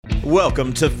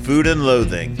Welcome to Food and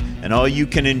Loathing, an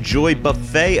all-you-can-enjoy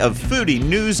buffet of foodie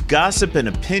news, gossip, and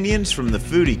opinions from the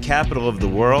foodie capital of the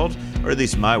world, or at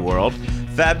least my world,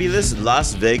 fabulous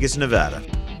Las Vegas, Nevada.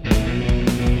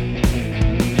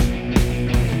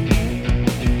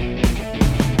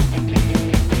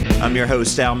 I'm your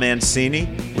host, Al Mancini.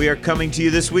 We are coming to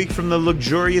you this week from the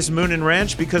luxurious Moonen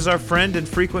Ranch because our friend and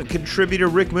frequent contributor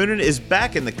Rick Moonen is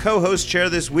back in the co-host chair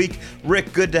this week.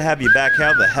 Rick, good to have you back.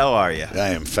 How the hell are you? I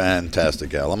am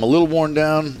fantastic, Al. I'm a little worn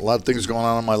down. A lot of things going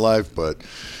on in my life, but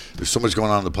there's so much going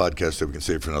on in the podcast that we can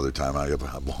save for another time.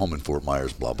 I'm home in Fort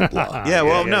Myers, blah, blah, blah. Yeah,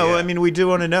 I mean, we do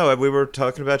want to know. We were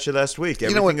talking about you last week.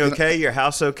 Everything okay? Your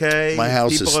house okay? My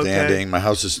house is standing. Okay? My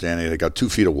house is standing. I got 2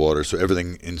 feet of water, so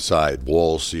everything inside,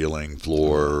 wall, ceiling,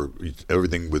 floor,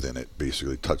 everything within it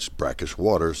basically touched brackish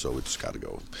water, so it's got to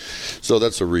go. So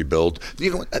that's a rebuild.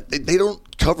 You know, they don't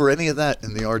cover any of that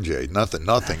in the RJ. Nothing.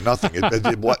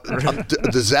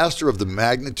 A disaster of the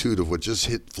magnitude of what just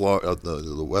hit Florida,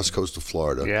 the west coast of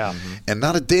Florida. Yeah. And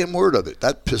not a damn word of it.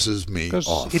 That pisses me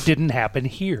off. It didn't happen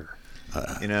here.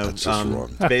 That's just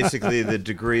wrong. Basically, the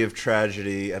degree of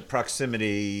tragedy at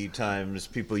proximity times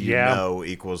people know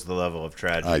equals the level of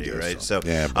tragedy, right? So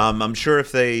I'm sure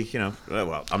if they,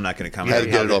 I'm not going to comment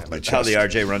on how the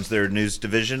RJ runs their news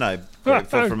division. I'm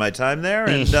grateful for my time there,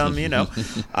 and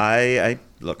I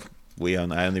look. I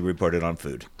only reported on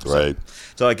food. Right.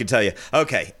 So I can tell you.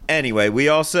 Okay. Anyway, we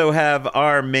also have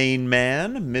our main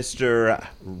man, Mr.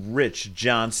 Rich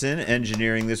Johnson,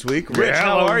 engineering this week. Rich,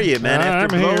 how are you, man?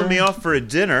 After blowing me off for a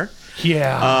dinner.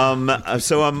 Yeah.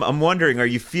 So I'm wondering, are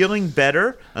you feeling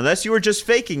better? Unless you were just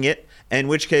faking it. In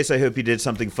which case, I hope you did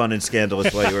something fun and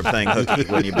scandalous while you were playing hooky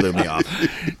when you blew me off.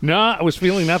 No, I was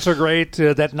feeling not so great,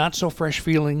 that not so fresh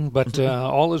feeling, but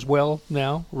all is well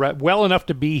now. Well enough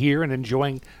to be here and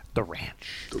enjoying the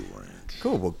ranch.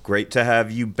 Cool. Well, great to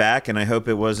have you back, and I hope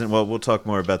it wasn't... Well, we'll talk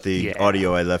more about the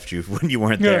audio I left you when you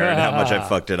weren't there and how much I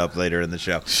fucked it up later in the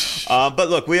show. But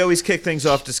look, we always kick things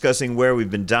off discussing where we've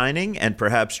been dining and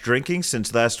perhaps drinking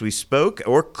since last we spoke,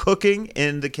 or cooking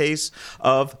in the case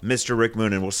of Mr. Rick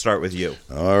Moonen. We'll start with you.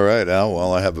 All right, Al.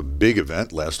 Well, I have a big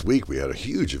event. Last week we had a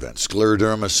huge event,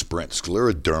 Scleroderma Sprint.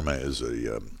 Scleroderma is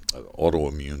an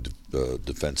autoimmune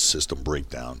defense system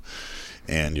breakdown.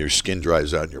 And your skin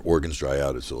dries out and your organs dry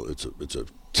out. It's a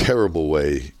terrible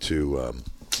way to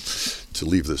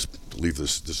leave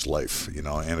this life,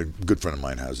 And a good friend of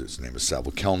mine has it. His name is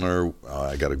Savile Kellner.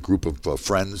 I got a group of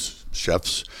friends,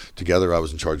 chefs, together. I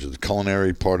was in charge of the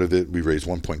culinary part of it. We raised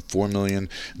 $1.4 million.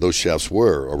 Those chefs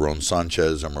were Aron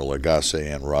Sanchez, Emeril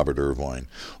Lagasse, and Robert Irvine,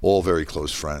 all very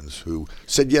close friends who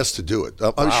said yes to do it.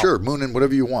 I'm sure, Moonen,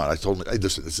 whatever you want. I told them, hey,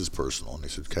 listen, this is personal. And they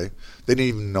said, okay. They didn't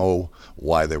even know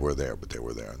why they were there, but they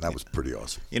were there, and that was pretty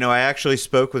awesome. I actually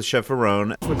spoke with Chef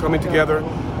Aron. We're coming together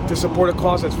to support a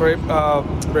cause that's very,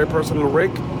 very personal to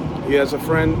Rick. He has a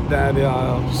friend that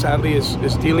sadly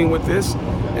is dealing with this,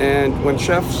 and when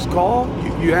chefs call,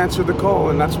 you answer the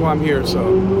call, and that's why I'm here.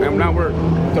 So now we're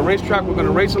at the racetrack. We're going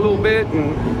to race a little bit,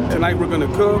 and tonight we're going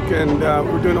to cook, and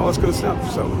we're doing all this good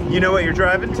stuff. So you know what you're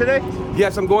driving today?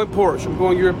 Yes, I'm going Porsche. I'm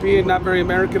going European. Not very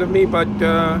American of me, but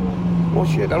well,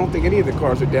 shit, I don't think any of the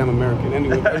cars are damn American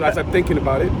anyway. As I'm thinking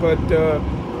about it, but.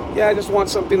 I just want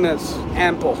something that's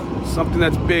ample, something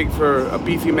that's big for a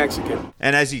beefy Mexican.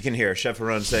 And as you can hear, Chef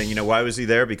Aron saying, why was he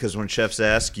there? Because when chefs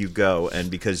ask, you go. And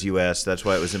because you asked, that's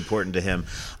why it was important to him.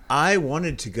 I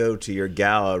wanted to go to your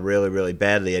gala really, really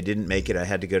badly. I didn't make it. I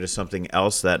had to go to something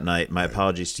else that night. My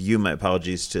apologies to you. My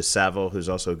apologies to Savile, who's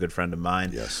also a good friend of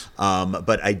mine. Yes.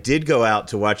 But I did go out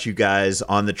to watch you guys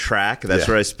on the track. That's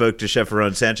where I spoke to Chef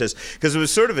Aron Sanchez, because it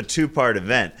was sort of a 2-part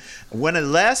event.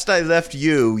 When last I left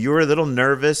you, you were a little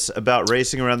nervous about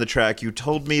racing around the track. You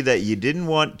told me that you didn't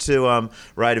want to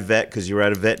ride a vet because you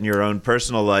ride a vet in your own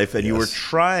personal life, and you were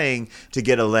trying to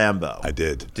get a Lambo. I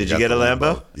did. Did you get a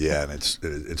Lambo? Yeah, and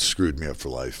it screwed me up for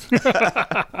life.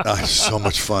 So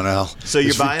much fun, Al. So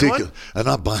you're buying one? I'm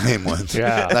not buying one.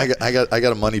 Yeah. I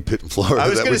got a money pit in Florida. I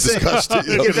was going to say,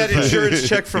 you get that insurance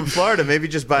check from Florida. Maybe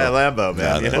just buy a Lambo,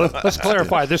 man. Let's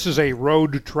clarify. This is a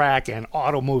road track and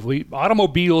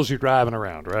automobiles you're driving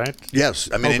around, right? Yes.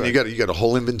 I mean, and you got a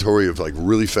whole inventory of like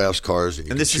really fast cars, and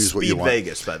you can this choose is what you want. Speed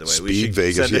Vegas, by the way. Speed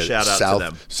Vegas. Send a shout out to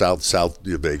them. South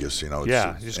Vegas.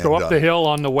 Just go up the hill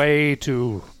on the way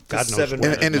to God knows.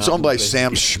 And it's owned by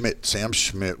Sam Schmidt. Sam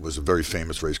Schmidt was a very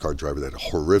famous race car driver that had a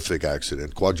horrific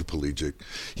accident, quadriplegic.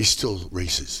 He still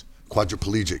races.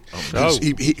 Quadriplegic.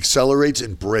 He accelerates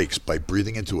and brakes by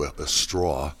breathing into a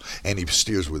straw, and he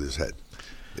steers with his head.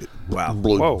 Wow.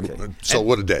 Whoa. So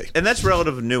what a day. And that's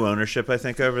relative new ownership, I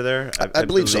think, over there. I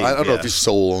believe so. I don't know if he's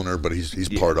sole owner, but he's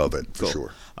part of it for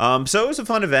sure. So it was a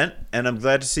fun event, and I'm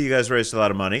glad to see you guys raised a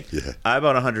lot of money. Yeah. I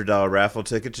bought a $100 raffle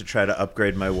ticket to try to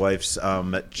upgrade my wife's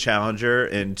Challenger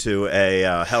into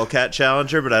a Hellcat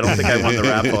Challenger, but I don't think I won the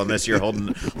raffle unless you're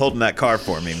holding that car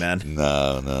for me, man.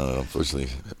 No,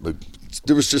 unfortunately. But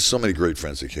there was just so many great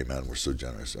friends that came out and were so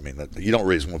generous. I mean, you don't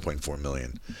raise $1.4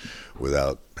 million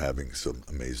without having some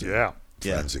amazing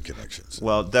friends and connections.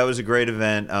 Well, that was a great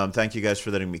event. Thank you guys for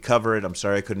letting me cover it. I'm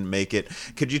sorry I couldn't make it.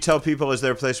 Could you tell people, is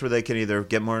there a place where they can either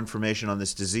get more information on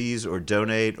this disease or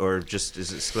donate, or just,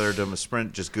 is it Scleroderma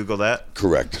Sprint? Just Google that?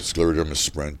 Correct.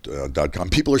 Sclerodermasprint.com.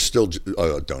 People are still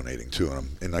donating too,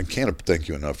 and I can't thank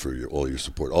you enough for all your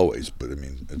support always, but I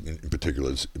mean, in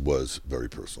particular, it was very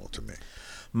personal to me.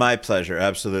 My pleasure,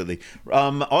 absolutely.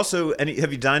 Also,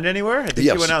 have you dined anywhere? I think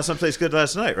Yes. you went out someplace good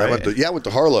last night, right? I went to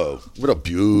Harlow. What a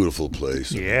beautiful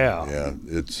place. Yeah.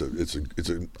 It's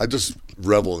a. I just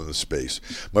revel in the space.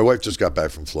 My wife just got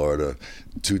back from Florida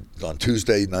on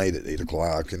Tuesday night at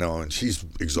 8:00, and she's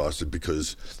exhausted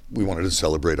because we wanted to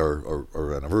celebrate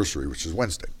our anniversary, which is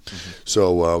Wednesday. Mm-hmm.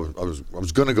 So I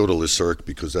was going to go to Le Cirque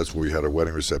because that's where we had our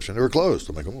wedding reception. They were closed.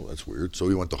 I'm like, oh, that's weird. So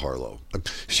we went to Harlow.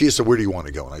 She said, where do you want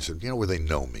to go? And I said, where they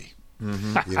know me.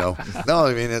 Mm-hmm. No,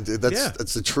 I mean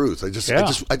that's the truth. I just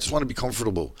want to be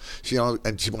comfortable.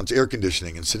 And she wants air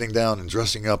conditioning and sitting down and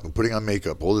dressing up and putting on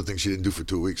makeup. All the things she didn't do for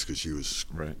 2 weeks because she was,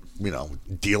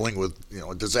 dealing with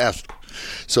a disaster.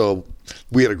 So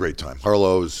we had a great time.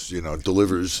 Harlow's,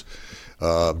 delivers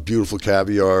beautiful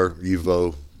caviar.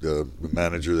 Evo, the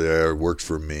manager there, worked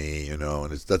for me, and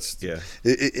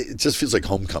it just feels like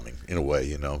homecoming in a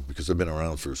way, because I've been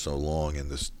around for so long in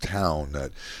this town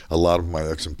that a lot of my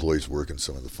ex-employees work in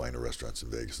some of the finer restaurants in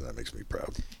Vegas, and that makes me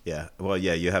proud. Yeah, well,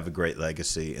 you have a great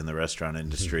legacy in the restaurant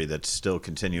industry that's still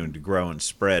continuing to grow and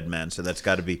spread, man. So that's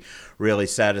got to be really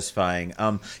satisfying.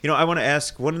 I want to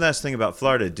ask one last thing about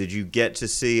Florida. Did you get to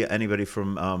see anybody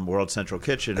from World Central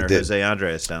Kitchen or Jose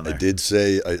Andres down there? I did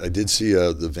see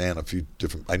the van a few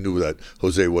different. I knew that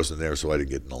Jose wasn't there, so I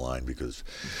didn't get in the line because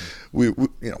we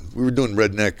were doing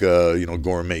redneck,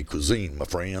 gourmet cuisine, my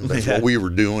friend. That's what we were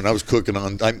doing. I was cooking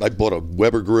I bought a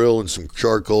Weber grill and some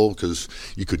charcoal because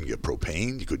you couldn't get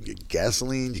propane, you couldn't get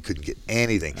gasoline, you couldn't get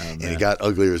anything. And it got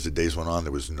uglier as the days went on.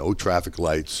 There was no traffic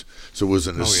lights, so it was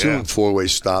an assumed four-way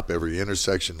stop every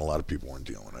intersection. A lot of people weren't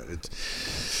dealing with it.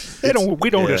 We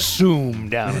don't assume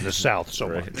down in the South so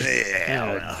much.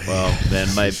 Well, then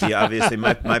obviously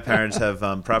my parents have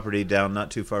property down not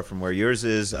too far from where yours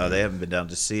is. They haven't been down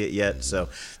to see it yet, so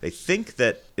they think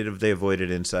that they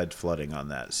avoided inside flooding on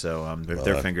that. So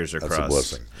their fingers are crossed. That's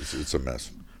a blessing. It's a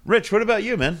mess. Rich, what about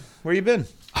you, man? Where you been?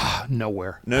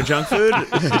 Nowhere. No junk food?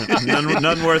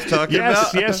 none worth talking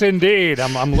about? Yes, indeed.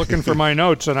 I'm looking for my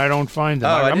notes and I don't find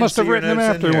them. I must have written them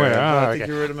afterward. I think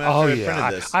you wrote them after I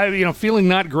printed this. Feeling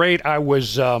not great. I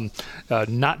was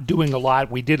not doing a lot.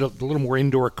 We did a little more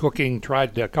indoor cooking,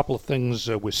 tried a couple of things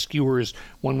with skewers.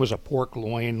 One was a pork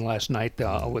loin last night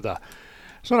with a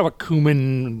sort of a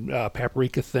cumin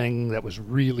paprika thing that was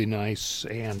really nice,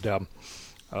 and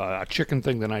a chicken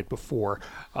thing the night before.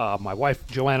 My wife,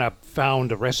 Joanna,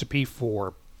 found a recipe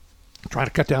for trying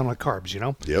to cut down on carbs,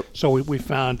 Yep. So we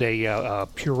found a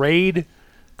pureed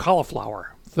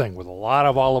cauliflower thing with a lot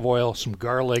of olive oil, some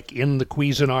garlic in the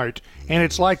Cuisinart, and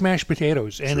it's like mashed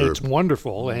potatoes, and it's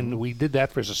wonderful, and we did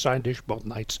that as a side dish both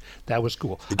nights. That was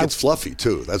cool. It gets fluffy,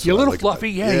 too. That's a what little I like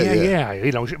fluffy,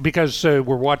 yeah. Because we're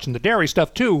watching the dairy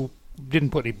stuff, too.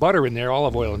 Didn't put any butter in there,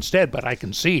 olive oil instead, but I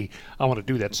can see I want to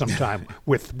do that sometime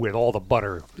with all the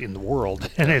butter in the world,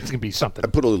 and it's going to be something. I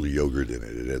put a little yogurt in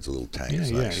it. It adds a little tang. It's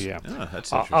nice. Yeah. Oh,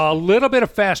 that's interesting. A little bit of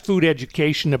fast food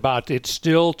education about it's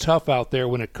still tough out there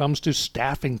when it comes to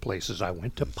staffing places. I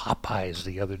went to Popeyes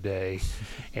the other day,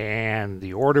 and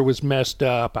the order was messed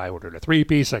up. I ordered a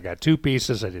 3-piece. I got 2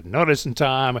 pieces. I didn't notice in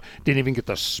time. Didn't even get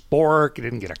the spork. I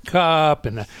didn't get a cup,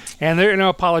 and there are no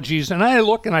apologies. And I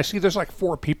look and I see there's like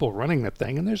 4 people running that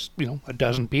thing, and there's a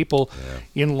dozen people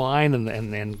in line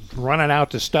and running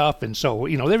out to stuff, and so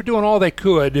they were doing all they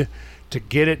could to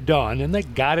get it done, and they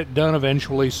got it done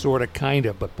eventually, sort of, kind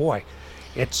of. But boy,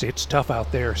 it's tough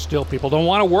out there still. People don't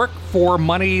want to work for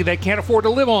money they can't afford to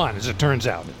live on, as it turns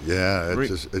out. Yeah,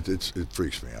 it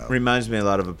freaks me out. Reminds me a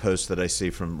lot of a post that I see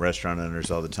from restaurant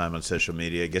owners all the time on social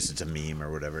media. I guess it's a meme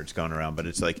or whatever. It's going around, but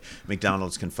it's like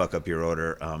McDonald's can fuck up your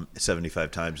order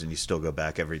 75 times and you still go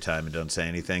back every time and don't say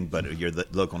anything. But your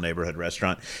local neighborhood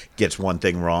restaurant gets one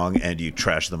thing wrong and you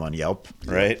trash them on Yelp,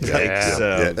 right? That's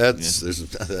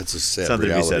a sad something reality.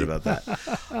 to be said about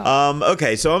that.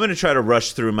 Okay, so I'm going to try to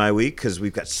rush through my week because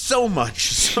we've got so many have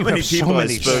so people I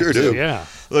many spoke Sure to. do. Yeah.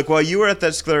 Look, while you were at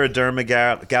that Scleroderma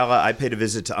Gala, I paid a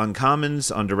visit to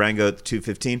Uncommons on Durango at the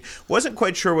 215. Wasn't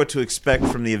quite sure what to expect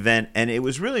from the event, and it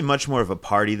was really much more of a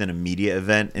party than a media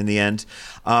event in the end.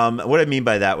 What I mean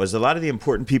by that was a lot of the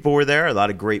important people were there. A lot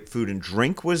of great food and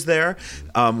drink was there.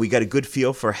 We got a good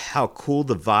feel for how cool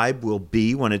the vibe will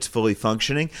be when it's fully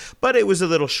functioning, but it was a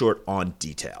little short on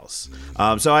details.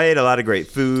 So I ate a lot of great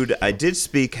food. I did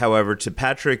speak, however, to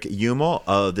Patrick Umel,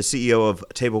 the CEO of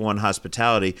Table One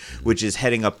Hospitality, which is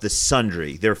heading up the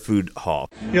Sundry, their food hall.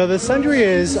 The Sundry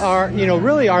is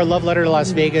really our love letter to Las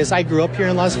Vegas. I grew up here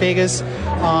in Las Vegas,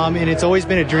 and it's always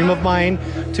been a dream of mine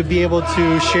to be able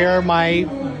to share my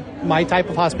type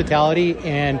of hospitality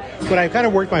and what I've kind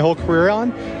of worked my whole career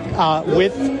on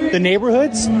with the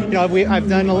neighborhoods.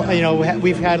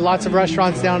 We've had lots of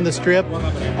restaurants down the Strip,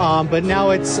 but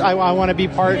now I want to be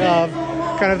part of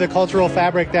kind of the cultural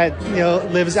fabric that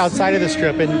lives outside of the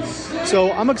Strip, and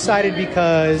so I'm excited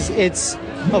because it's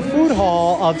a food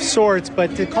hall of sorts,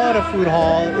 but to call it a food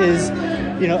hall is,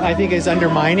 I think is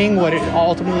undermining what it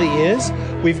ultimately is.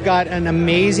 We've got an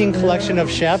amazing collection of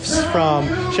chefs, from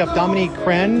Chef Dominique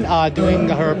Kren doing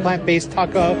her plant-based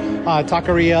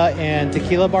taqueria and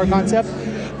tequila bar concept,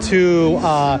 to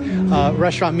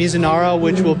restaurant Mizunara,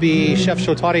 which will be Chef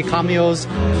Shotari Kamio's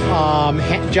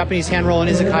Japanese hand roll and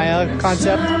izakaya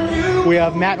concept. We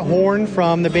have Matt Horn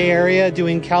from the Bay Area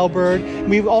doing Cowbird.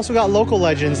 We've also got local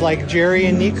legends like Jerry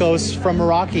and Nikos from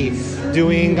Meraki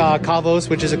doing Kavos,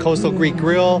 which is a coastal Greek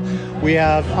grill. We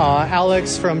have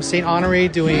Alex from St.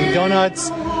 Honoré doing donuts.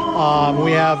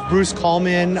 We have Bruce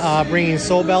Coleman bringing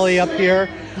Soul Belly up here.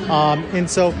 And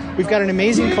so we've got an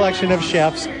amazing collection of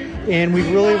chefs, and we've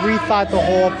really rethought the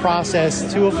whole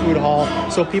process to a food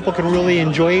hall so people can really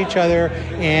enjoy each other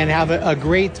and have a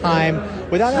great time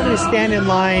without having to stand in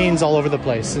lines all over the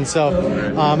place. And so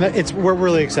we're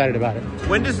really excited about it.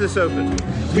 When does this open?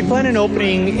 We plan an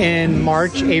opening in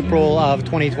March, April of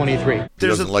 2023. He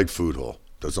doesn't like food hall.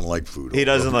 Doesn't like food hall. He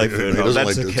doesn't like food hall. He doesn't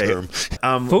That's like okay. the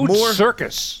term. Food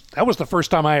circus. That was the first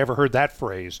time I ever heard that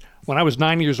phrase. When I was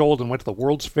 9 years old and went to the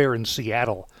World's Fair in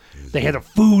Seattle, they had a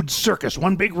food circus,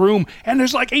 one big room, and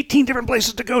there's like 18 different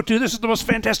places to go to. This is the most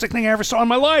fantastic thing I ever saw in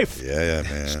my life. Yeah,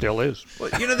 man. Still is. Well,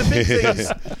 the big thing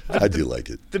is, I do like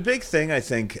it. the big thing, I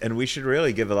think, and we should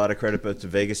really give a lot of credit both to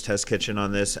Vegas Test Kitchen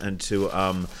on this and to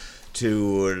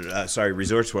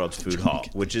Resorts World's Food Hall,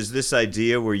 which is this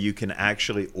idea where you can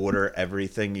actually order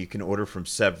everything. You can order from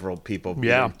several people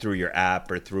through your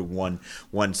app or through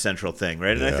one central thing,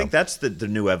 right? And I think that's the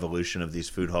new evolution of these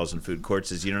food halls and food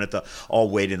courts is you don't have to all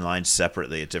wait in line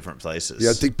separately at different places.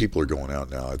 Yeah, I think people are going out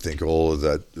now. I think all of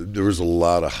that. There was a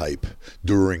lot of hype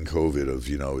during COVID of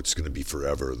it's going to be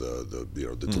forever.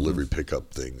 The delivery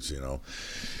pickup things.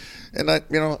 And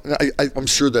I'm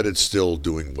sure that it's still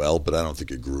doing well, but I don't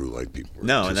think it grew like people were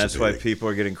No, and that's why anticipating. people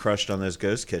are getting crushed on those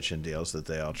ghost kitchen deals that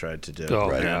they all tried to do. Oh,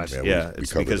 Right. God. Yeah, we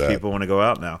it's covered because that. people want to go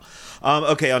out now.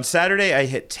 Okay, on Saturday I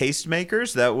hit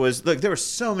Tastemakers. There were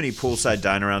so many poolside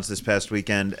dine-arounds this past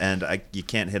weekend, and you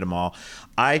can't hit them all.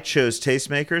 I chose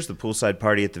Tastemakers, the poolside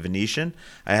party at the Venetian.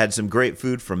 I had some great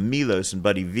food from Milos and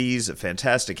Buddy V's, a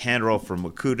fantastic hand roll from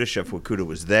Wakuda. Chef Wakuda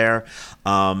was there.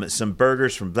 Some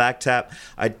burgers from Black Tap.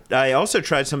 I also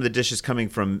tried some of the dishes coming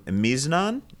from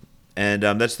Miznan. And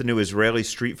that's the new Israeli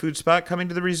street food spot coming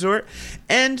to the resort.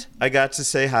 And I got to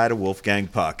say hi to Wolfgang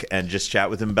Puck and just chat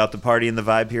with him about the party and the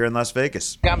vibe here in Las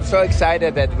Vegas. I'm so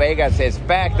excited that Vegas is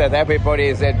back, that everybody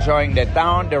is enjoying the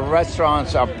town. The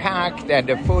restaurants are packed and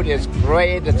the food is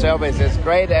great, the service is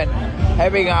great. And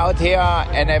having out here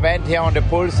an event here on the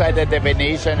poolside at the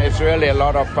Venetian is really a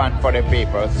lot of fun for the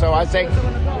people. So I think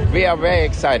we are very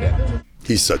excited.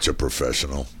 He's such a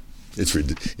professional. It's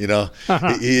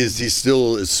he's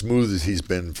still as smooth as he's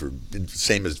been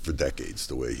same as for decades,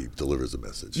 the way he delivers a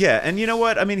message. Yeah, and you know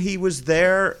what? I mean, he was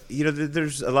there.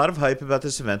 There's a lot of hype about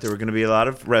this event. There were going to be a lot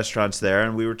of restaurants there,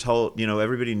 and we were told,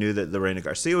 everybody knew that Lorena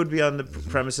Garcia would be on the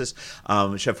premises.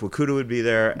 Chef Wakuda would be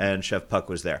there, and Chef Puck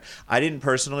was there. I didn't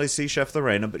personally see Chef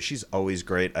Lorena, but she's always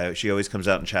great. She always comes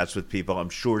out and chats with people. I'm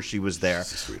sure she was there.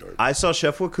 She's a sweetheart. I saw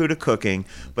Chef Wakuda cooking,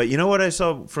 but you know what I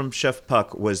saw from Chef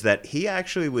Puck was that he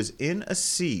actually was in a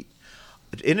seat,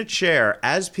 in a chair,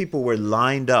 as people were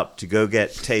lined up to go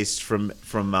get tastes from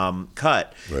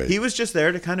Cut. Right. He was just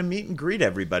there to kind of meet and greet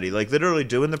everybody, like literally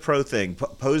doing the pro thing,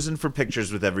 posing for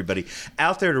pictures with everybody,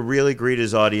 out there to really greet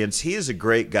his audience. He is a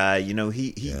great guy.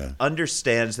 He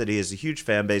understands that he has a huge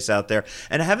fan base out there,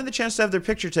 and having the chance to have their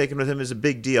picture taken with him is a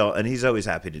big deal, and he's always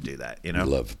happy to do that.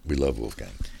 We love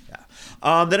Wolfgang.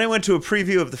 Then I went to a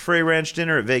preview of the Frey Ranch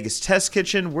dinner at Vegas Test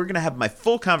Kitchen. We're going to have my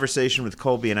full conversation with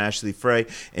Colby and Ashley Frey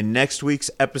in next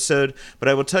week's episode, but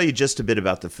I will tell you just a bit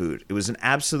about the food. It was an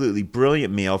absolutely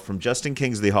brilliant meal from Justin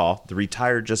Kingsley Hall, the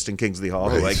retired Justin Kingsley Hall,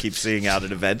 who I keep seeing out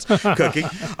at events cooking.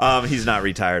 He's not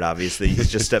retired, obviously.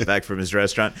 He's just stepped back from his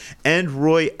restaurant. And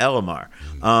Roy Elamar.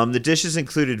 The dishes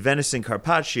included venison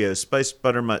carpaccio, spiced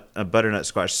butternut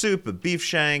squash soup, a beef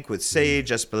shank with sage,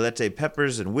 espelette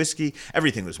peppers, and whiskey.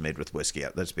 Everything was made with whiskey,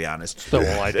 let's be honest. The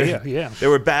whole idea, yeah. There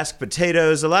were Basque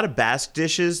potatoes, a lot of Basque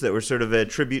dishes that were sort of a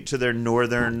tribute to their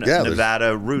northern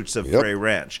Nevada roots of Frey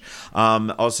Ranch.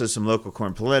 Also some local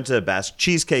corn polenta, Basque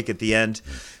cheesecake at the end.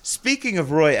 Speaking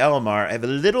of Roy Elamar, I have a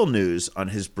little news on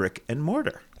his brick and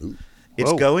mortar.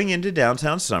 It's going into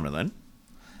downtown Summerlin.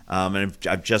 And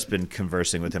I've just been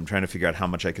conversing with him, trying to figure out how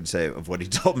much I can say of what he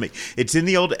told me. It's in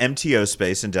the old MTO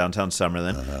space in downtown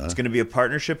Summerlin. It's going to be a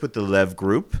partnership with the Lev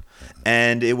Group,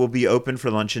 and it will be open for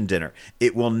lunch and dinner.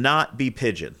 It will not be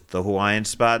Pigeon, the Hawaiian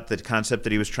spot, the concept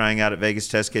that he was trying out at Vegas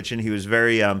Test Kitchen. He was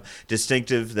very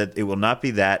distinctive that it will not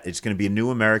be that. It's going to be a new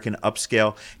American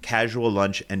upscale casual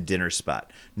lunch and dinner spot.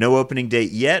 No opening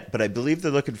date yet, but I believe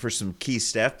they're looking for some key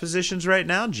staff positions right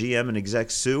now, GM and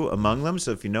exec Sue among them.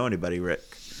 So if you know anybody, Rick.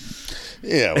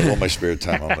 Yeah, with all my spare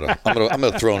time, I'm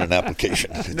gonna throw in an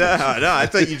application. No, I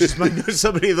thought you just might know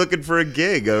somebody looking for a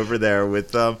gig over there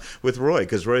with Roy,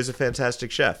 because Roy's a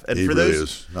fantastic chef. And he for really those,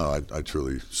 is. No, I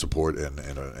truly support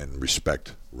and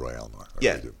respect Roy Elamar.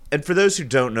 Yeah, really do. And for those who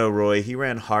don't know Roy, he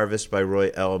ran Harvest by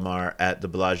Roy Elamar at the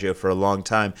Bellagio for a long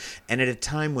time, and at a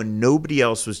time when nobody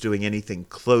else was doing anything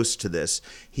close to this,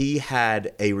 he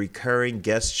had a recurring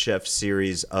guest chef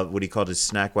series of what he called his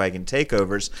snack wagon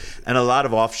takeovers, and a lot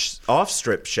of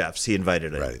off-strip chefs he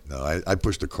invited in. Right. No, I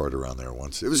pushed a cart around there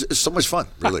once. It was so much fun,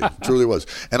 really. It truly was.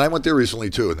 And I went there recently,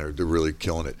 too, and they're really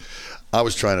killing it. I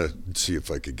was trying to see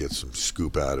if I could get some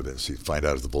scoop out of it, find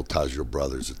out if the Voltaggio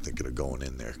brothers are thinking of going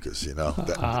in there, because,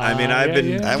 I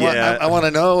want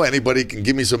to know. Anybody can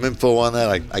give me some info on that.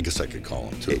 I guess I could call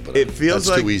them, too, but it feels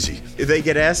that's like too easy. They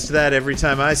get asked that every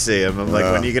time I see them. I'm like,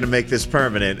 when are you going to make this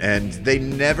permanent? And they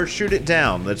never shoot it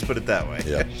down, let's put it that way.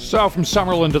 Yeah. So from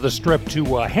Summerlin to the Strip to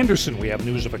Henderson, we have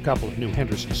news of a couple of new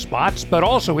Henderson spots, but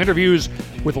also interviews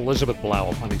with Elizabeth Blau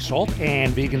of Honey Salt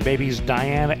and Vegan Baby's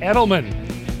Diana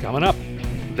Edelman. Coming up,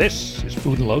 this is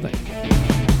Food and Loathing.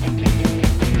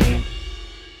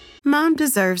 Mom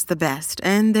deserves the best,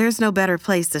 and there's no better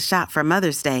place to shop for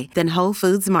Mother's Day than Whole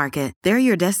Foods Market. They're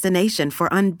your destination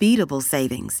for unbeatable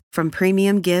savings, from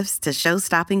premium gifts to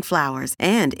show-stopping flowers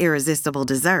and irresistible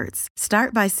desserts.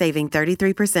 Start by saving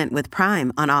 33% with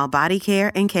Prime on all body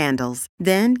care and candles.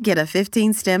 Then get a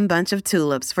 15-stem bunch of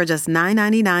tulips for just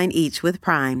 $9.99 each with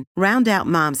Prime. Round out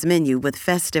Mom's menu with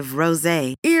festive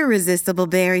rosé, irresistible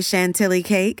berry chantilly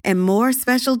cake, and more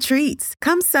special treats.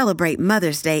 Come celebrate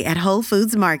Mother's Day at Whole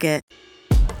Foods Market.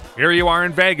 Here you are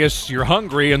in Vegas, you're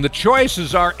hungry, and the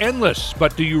choices are endless.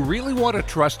 But do you really want to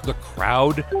trust the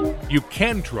crowd? You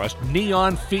can trust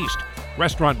Neon Feast.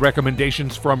 Restaurant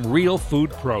recommendations from real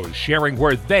food pros, sharing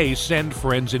where they send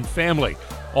friends and family.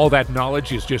 All that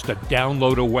knowledge is just a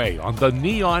download away on the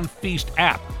Neon Feast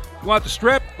app. You want the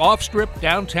Strip, off-Strip,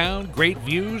 downtown, great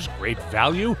views, great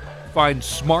value? Find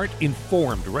smart,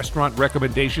 informed restaurant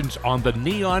recommendations on the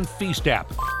Neon Feast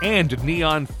app and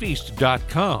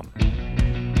neonfeast.com.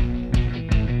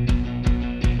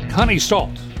 Honey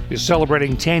Salt is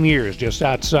celebrating 10 years just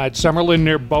outside Summerlin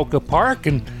near Boca Park,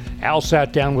 and Al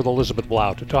sat down with Elizabeth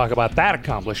Blau to talk about that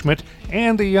accomplishment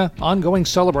and the ongoing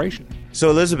celebration. So,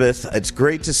 Elizabeth, it's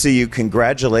great to see you.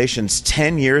 Congratulations.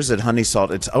 10 years at Honey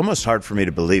Salt. It's almost hard for me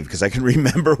to believe because I can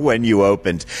remember when you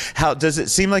opened. How does it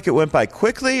seem like it went by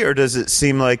quickly, or does it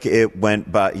seem like it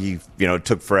went by, it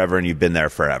took forever and you've been there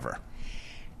forever?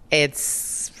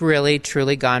 It's really,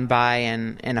 truly gone by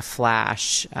in a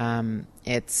flash.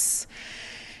 It's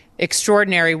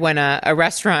extraordinary when a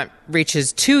restaurant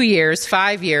reaches 2 years,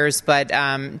 5 years, but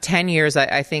 10 years,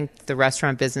 I think the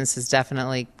restaurant business has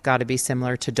definitely got to be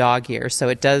similar to dog years. So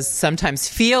it does sometimes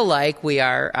feel like we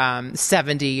are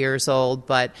 70 years old,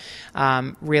 but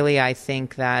really I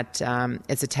think that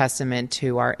it's a testament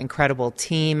to our incredible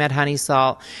team at Honey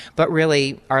Salt, but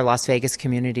really our Las Vegas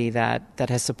community that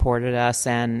has supported us,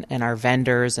 and our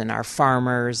vendors and our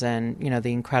farmers and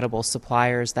the incredible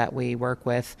suppliers that we work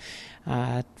with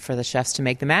for the chefs to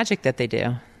make the magic that they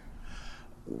do.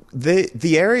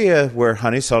 The area where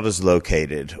Honey Salt is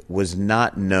located was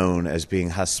not known as being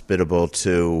hospitable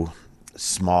to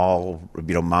small,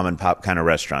 mom and pop kind of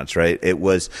restaurants, right? It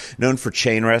was known for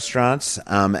chain restaurants,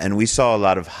 and we saw a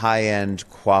lot of high-end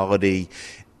quality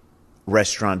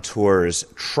restaurateurs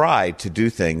try to do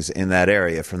things in that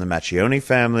area, from the Macchioni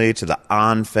family to the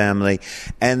Ahn family.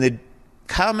 And the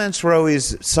comments were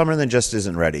always, Summerlin just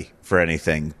isn't ready for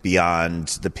anything beyond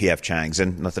the P.F. Chang's,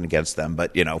 and nothing against them,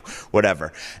 but,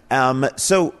 whatever.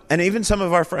 So, and even some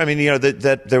of our friends,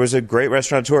 that there was a great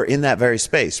restaurateur in that very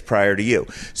space prior to you.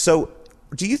 So,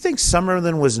 do you think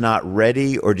Summerlin was not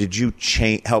ready, or did you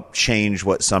help change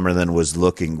what Summerlin was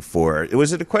looking for?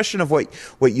 Was it a question of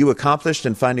what you accomplished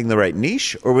in finding the right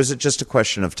niche, or was it just a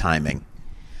question of timing?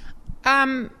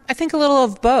 I think a little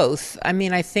of both.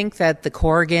 I think that the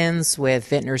Corrigans with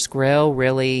Vintner's Grill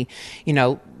really,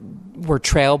 were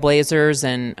trailblazers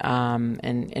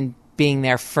and being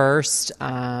there first,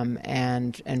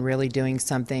 and really doing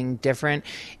something different.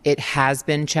 It has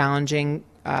been challenging.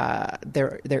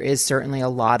 There is certainly a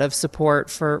lot of support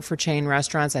for chain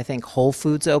restaurants. I think Whole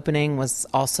Foods opening was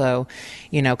also,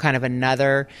 kind of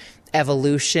another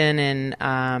evolution in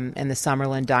the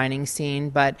Summerlin dining scene.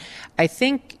 But I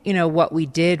think, what we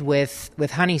did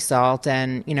with Honey Salt,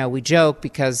 and, we joke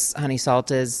because Honey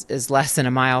Salt is less than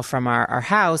a mile from our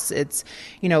house. It's,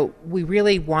 we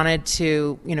really wanted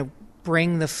to,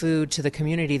 bring the food to the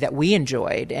community that we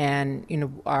enjoyed. And,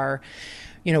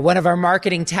 one of our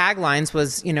marketing taglines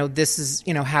was, this is,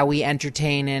 how we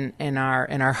entertain in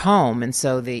our home. And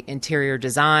so the interior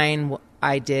design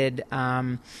I did,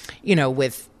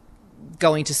 with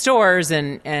going to stores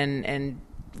and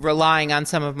relying on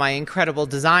some of my incredible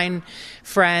design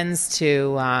friends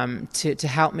to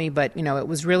help me. But, it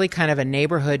was really kind of a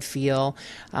neighborhood feel,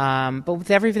 but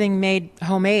with everything made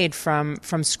homemade from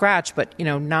scratch, but,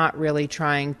 not really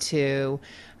trying to,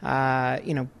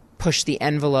 push the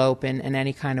envelope in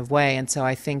any kind of way. And so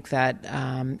I think that,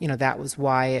 that was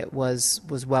why it was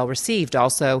well received.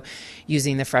 Also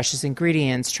using the freshest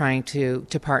ingredients, trying to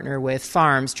partner with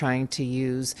farms, trying to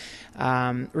use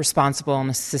responsible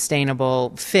and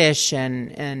sustainable fish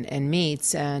and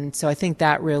meats. And so I think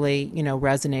that really,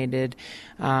 resonated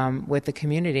with the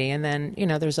community. And then,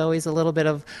 there's always a little bit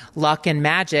of luck and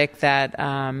magic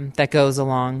that goes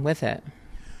along with it.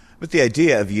 But the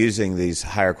idea of using these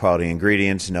higher quality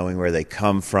ingredients, knowing where they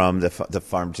come from, the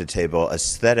farm to table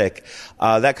aesthetic,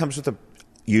 that comes with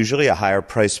usually a higher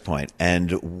price point.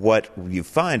 And what you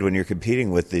find when you're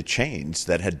competing with the chains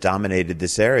that had dominated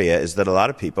this area is that a lot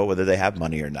of people, whether they have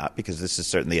money or not, because this is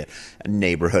certainly a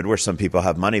neighborhood where some people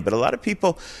have money, but a lot of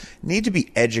people need to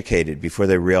be educated before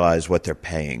they realize what they're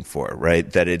paying for,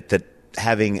 right? That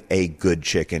having a good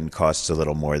chicken costs a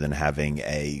little more than having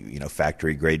a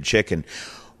factory grade chicken.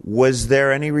 Was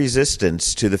there any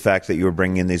resistance to the fact that you were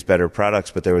bringing in these better products,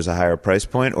 but there was a higher price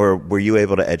point, or were you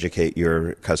able to educate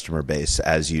your customer base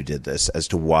as you did this as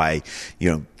to why,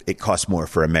 it costs more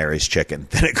for a Mary's chicken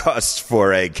than it costs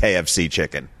for a KFC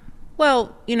chicken?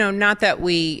 Well, not that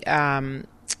we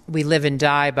live and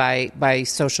die by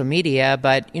social media,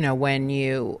 but when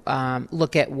you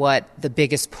look at what the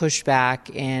biggest pushback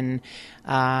in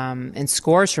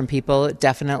scores from people, it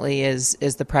definitely is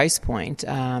the price point.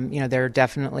 There are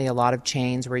definitely a lot of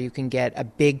chains where you can get a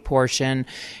big portion,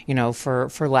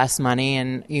 for less money,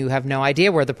 and you have no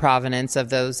idea where the provenance of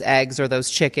those eggs or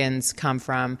those chickens come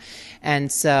from.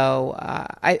 And so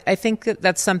I think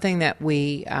that's something that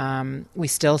we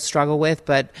still struggle with.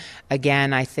 But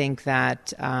again, I think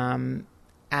that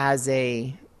as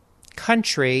a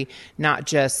country, not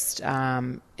just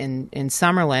in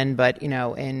Summerlin, but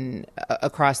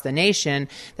across the nation,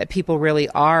 that people really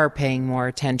are paying more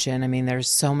attention. there's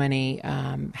so many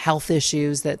health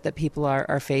issues that people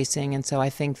are facing, and so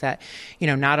I think that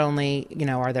not only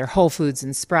are there Whole Foods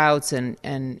and Sprouts and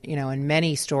in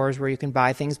many stores where you can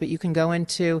buy things, but you can go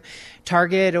into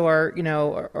Target or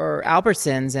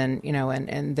Albertsons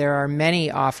and there are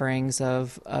many offerings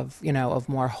of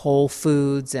more whole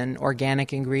foods and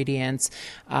organic ingredients,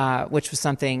 which was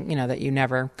something that you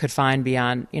never could find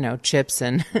beyond chips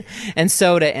and and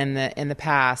soda in the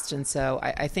past. And so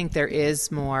I think there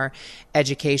is more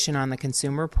education on the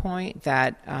consumer point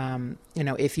that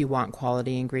if you want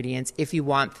quality ingredients, if you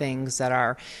want things that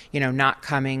are not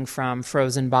coming from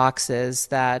frozen boxes,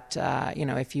 that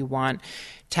if you want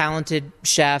talented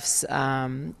chefs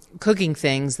cooking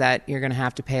things, that you're going to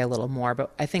have to pay a little more.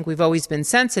 But I think we've always been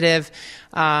sensitive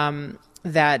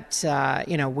that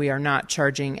we are not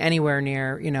charging anywhere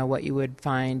near what you would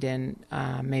find in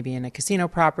maybe in a casino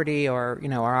property or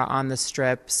or on the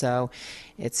strip. So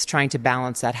it's trying to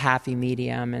balance that happy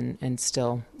medium and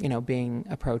still being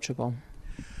approachable.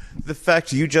 The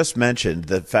fact you just mentioned,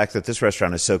 the fact that this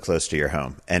restaurant is so close to your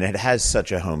home and it has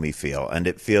such a homey feel, and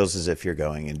it feels as if you're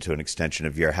going into an extension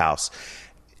of your house.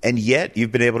 and yet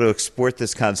you've been able to export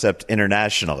this concept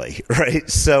internationally, right?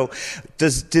 So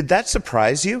did that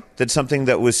surprise you, that something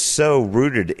that was so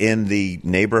rooted in the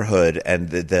neighborhood and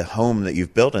the home that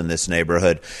you've built in this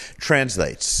neighborhood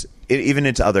translates even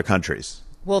into other countries?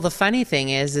 Well, the funny thing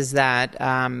is that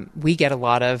we get a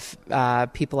lot of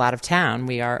people out of town.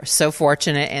 We are so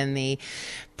fortunate in the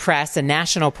press and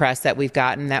national press that we've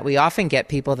gotten that we often get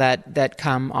people that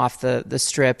come off the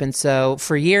strip. And so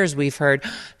for years we've heard,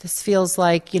 this feels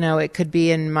like, it could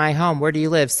be in my home. Where do you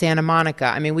live? Santa Monica.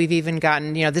 I mean, we've even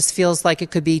gotten, this feels like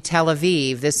it could be Tel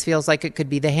Aviv. This feels like it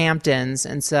could be the Hamptons.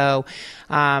 And so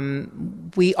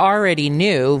we already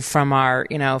knew from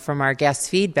our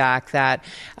guest feedback that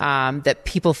that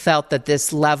people felt that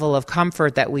this level of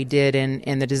comfort that we did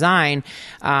in the design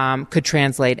could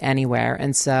translate anywhere.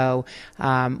 And so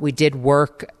we did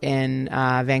work in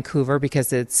Vancouver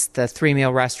because it's the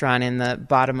 3-meal restaurant in the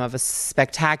bottom of a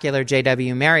spectacular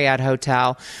JW Marriott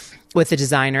hotel with the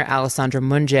designer Alessandro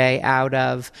Munge out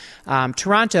of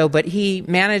Toronto, but he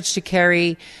managed to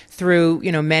carry through,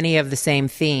 many of the same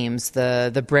themes: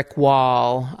 the brick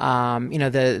wall,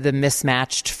 the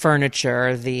mismatched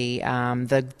furniture,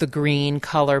 the green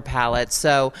color palette.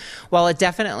 So while it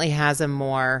definitely has a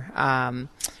more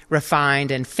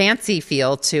refined and fancy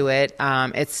feel to it,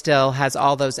 it still has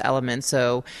all those elements.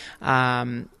 So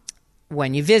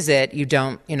when you visit, you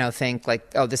don't, think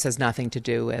like, oh, this has nothing to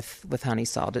do with honey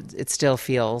salt. It still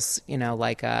feels,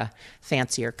 like a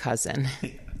fancier cousin.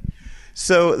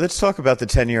 So let's talk about the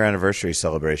 10-year anniversary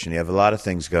celebration. You have a lot of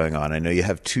things going on. I know you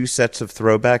have 2 sets of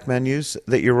throwback menus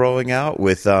that you're rolling out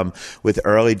with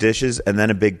early dishes and then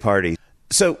a big party.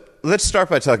 So let's start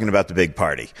by talking about the big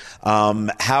party.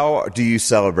 How do you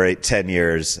celebrate 10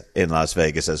 years in Las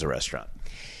Vegas as a restaurant?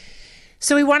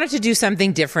 So we wanted to do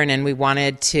something different, and we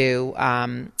wanted to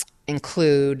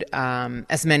include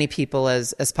as many people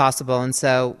as possible. And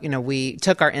so, we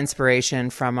took our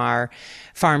inspiration from our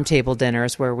farm table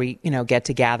dinners where we, get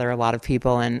to gather a lot of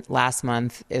people. And last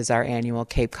month is our annual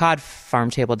Cape Cod farm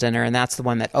table dinner, and that's the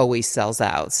one that always sells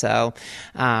out. So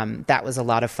that was a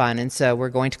lot of fun. And so we're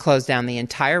going to close down the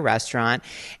entire restaurant,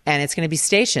 and it's going to be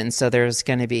stationed. So there's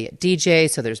going to be a DJ,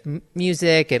 so there's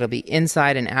music. It'll be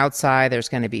inside and outside. There's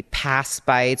going to be pass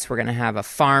bites. We're going to have a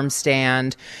farm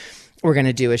stand. We're going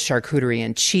to do a charcuterie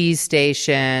and cheese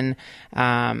station,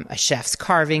 a chef's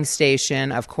carving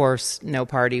station. Of course, no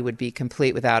party would be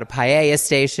complete without a paella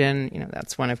station.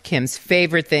 That's one of Kim's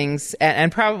favorite things,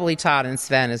 and probably Todd and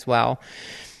Sven as well.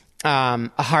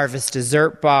 A harvest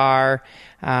dessert bar.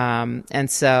 And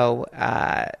so,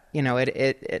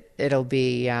 it'll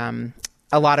be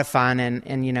a lot of fun,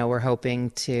 and we're hoping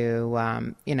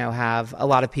to have a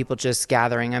lot of people just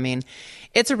gathering. I mean,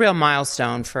 it's a real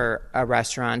milestone for a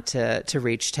restaurant to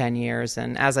reach 10 years,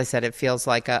 and as I said, it feels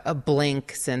like a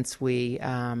blink since we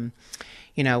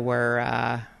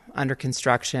were under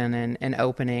construction and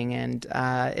opening, and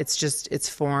it's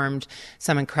formed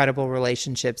some incredible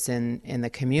relationships in the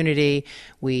community.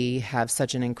 We have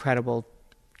such an incredible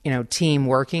team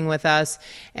working with us.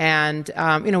 And,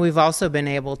 we've also been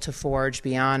able to forge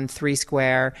beyond 3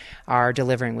 Square, our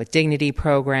Delivering with Dignity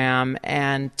program,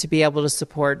 and to be able to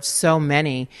support so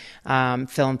many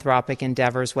philanthropic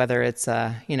endeavors, whether it's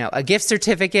a gift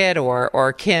certificate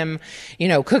or Kim,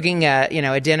 cooking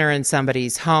a dinner in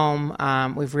somebody's home.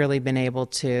 We've really been able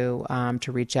to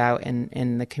reach out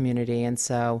in the community. And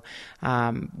so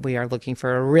we are looking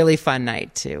for a really fun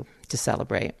night to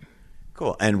celebrate.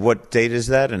 Cool. And what date is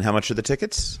that, and how much are the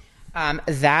tickets?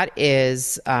 That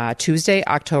is Tuesday,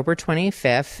 October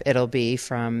 25th. It'll be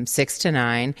from 6 to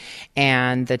 9,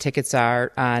 and the tickets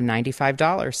are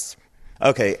 $95.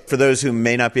 Okay. For those who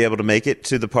may not be able to make it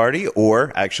to the party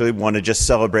or actually want to just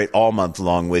celebrate all month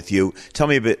long with you, tell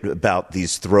me a bit about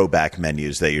these throwback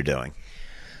menus that you're doing.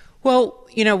 Well,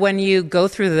 when you go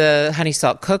through the Honey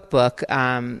Salt Cookbook,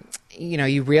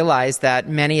 you realize that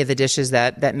many of the dishes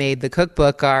that made the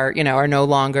cookbook are no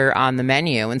longer on the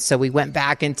menu. And so we went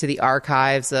back into the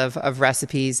archives of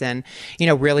recipes and,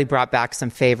 really brought back some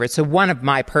favorites. So one of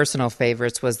my personal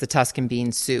favorites was the Tuscan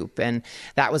bean soup. And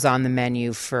that was on the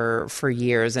menu for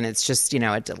years. And it's just,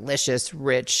 a delicious,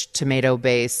 rich,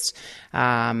 tomato-based,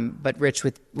 but rich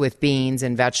with beans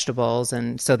and vegetables.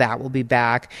 And so that will be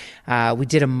back. We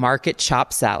did a market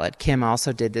chop salad. Kim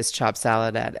also did this chop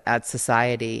salad at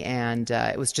Society. And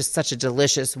it was just such a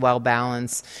delicious,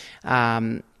 well-balanced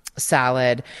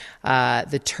salad.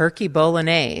 The turkey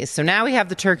bolognese. So now we have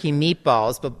the turkey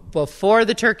meatballs, but before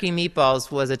the turkey meatballs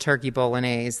was a turkey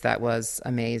bolognese that was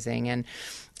amazing. And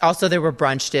also there were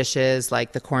brunch dishes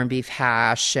like the corned beef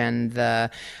hash and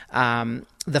the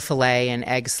the filet and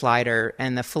egg slider,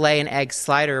 and the filet and egg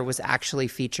slider was actually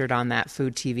featured on that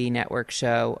Food TV network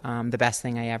show, The Best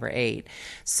Thing I Ever Ate.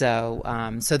 So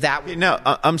that. No,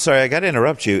 I'm sorry, I got to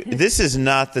interrupt you. This is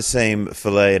not the same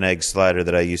filet and egg slider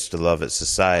that I used to love at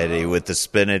Society with the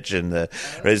spinach and the.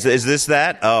 Is this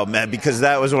that? Oh man, because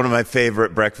that was one of my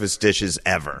favorite breakfast dishes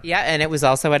ever. Yeah, and it was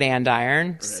also at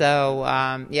Andiron. So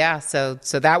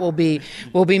so that will be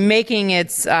making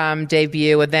its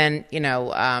debut, and then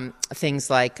things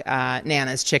like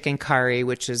Nana's chicken curry,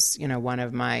 which is one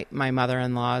of my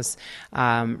mother-in-law's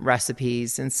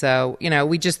recipes, and so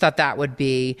we just thought that would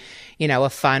be a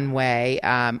fun way.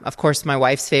 Of course, my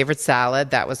wife's favorite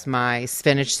salad, that was my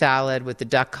spinach salad with the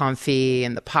duck confit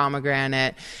and the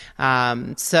pomegranate.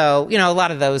 So a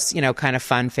lot of those kind of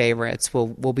fun favorites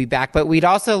will be back. But we'd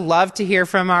also love to hear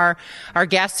from our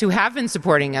guests who have been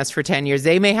supporting us for 10 years.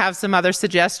 They may have some other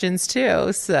suggestions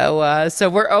too. So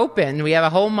we're open. We have a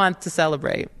whole month to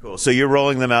celebrate. Cool. So you're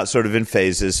rolling them out sort of in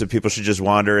phases, so people should just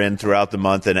wander in throughout the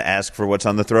month and ask for what's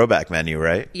on the throwback menu,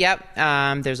 right? Yep.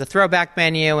 There's a throwback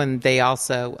menu, and they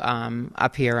also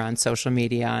appear on social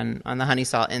media on the Honey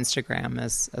Salt Instagram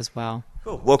as well.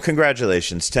 Cool. Well,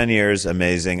 congratulations. 10 years.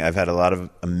 Amazing. I've had a lot of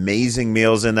amazing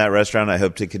meals in that restaurant. I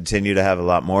hope to continue to have a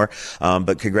lot more.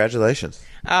 But congratulations.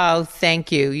 Oh,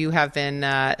 thank you. You have been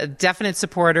a definite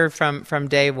supporter from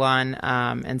day one.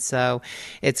 And so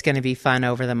it's going to be fun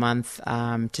over the month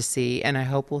to see. And I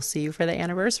hope we'll see you for the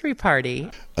anniversary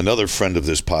party. Another friend of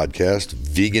this podcast,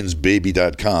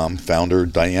 vegansbaby.com founder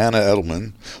Diana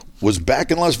Edelman, was back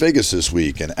in Las Vegas this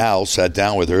week, and Al sat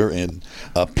down with her in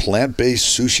a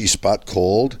plant-based sushi spot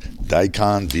called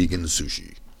Daikon Vegan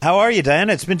Sushi. How are you,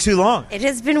 Diana? It's been too long. It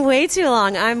has been way too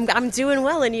long. I'm doing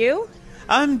well, and you?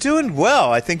 I'm doing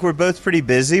well. I think we're both pretty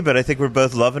busy, but I think we're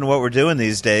both loving what we're doing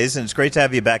these days, and it's great to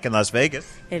have you back in Las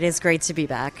Vegas. It is great to be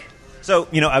back. So,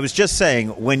 I was just saying,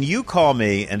 when you call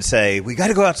me and say, we got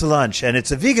to go out to lunch, and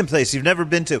it's a vegan place you've never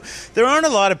been to, there aren't a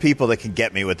lot of people that can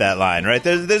get me with that line, right?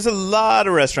 There's a lot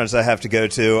of restaurants I have to go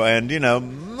to, and,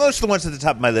 most of the ones at the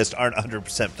top of my list aren't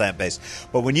 100% plant-based.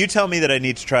 But when you tell me that I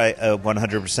need to try a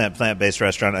 100% plant-based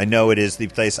restaurant, I know it is the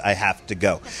place I have to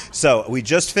go. So, we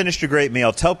just finished a great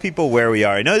meal. Tell people where we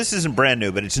are. I know this isn't brand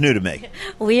new, but it's new to me.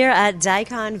 We are at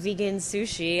Daikon Vegan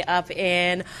Sushi up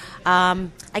in, I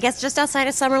guess, just outside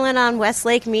of Summerlin on West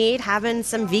Lake Mead, having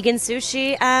some vegan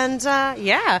sushi and,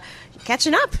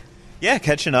 catching up. Yeah,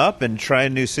 catching up and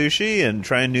trying new sushi and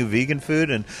trying new vegan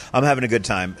food, and I'm having a good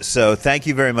time. So thank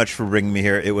you very much for bringing me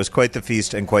here. It was quite the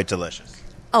feast and quite delicious.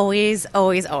 Always,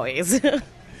 always, always.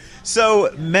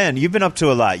 So, men, you've been up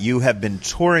to a lot. You have been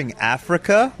touring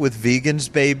Africa with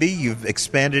Vegans Baby. You've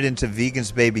expanded into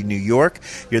Vegans Baby New York.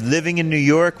 You're living in New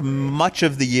York much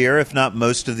of the year, if not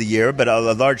most of the year, but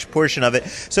a large portion of it.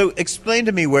 So explain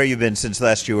to me where you've been since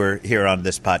last you were here on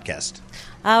this podcast.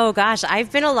 Oh gosh,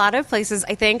 I've been a lot of places.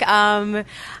 I think I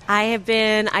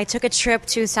took a trip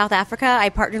to South Africa. I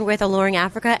partnered with Alluring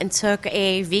Africa and took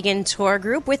a vegan tour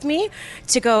group with me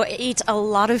to go eat a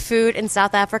lot of food in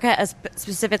South Africa,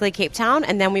 specifically Cape Town.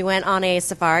 And then we went on a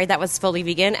safari that was fully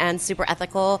vegan and super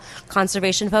ethical,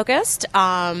 conservation focused.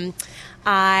 I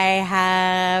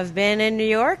have been in New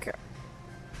York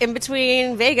in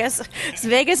between Vegas.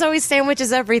 Vegas always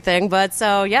sandwiches everything. But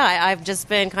so, yeah, I've just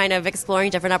been kind of exploring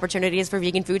different opportunities for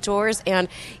vegan food tours and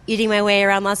eating my way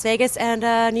around Las Vegas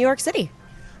and New York City.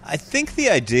 I think the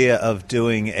idea of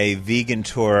doing a vegan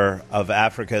tour of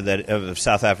of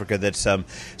South Africa that's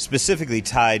specifically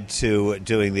tied to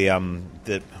doing the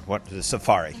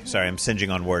safari. Sorry, I'm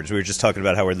singeing on words. We were just talking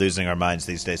about how we're losing our minds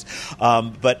these days.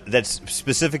 But that's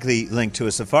specifically linked to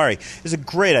a safari is a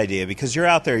great idea because you're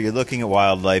out there, you're looking at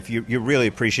wildlife, you're really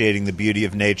appreciating the beauty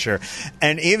of nature.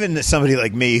 And even somebody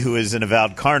like me who is an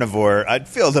avowed carnivore, I'd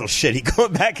feel a little shitty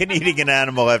going back and eating an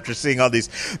animal after seeing all these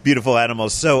beautiful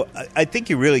animals. So I think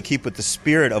you really keep with the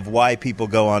spirit of why people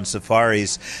go on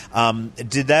safaris.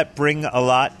 Did that bring a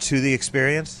lot to the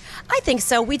experience? I think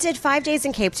so. We did 5 days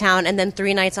in Cape Town and then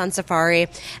 3 nights on safari.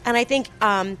 And I think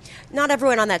not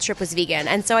everyone on that trip was vegan.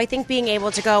 And so I think being able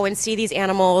to go and see these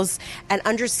animals and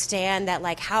understand that,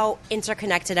 like, how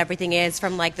interconnected everything is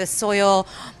from, like, the soil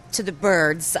to the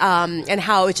birds, and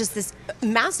how it's just this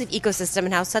massive ecosystem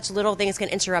and how such little things can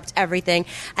interrupt everything,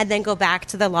 and then go back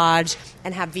to the lodge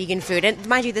and have vegan food. And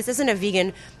mind you, this isn't a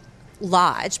vegan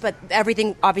lodge, but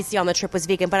everything obviously on the trip was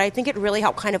vegan. But I think it really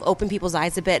helped kind of open people's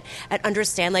eyes a bit and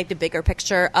understand, like, the bigger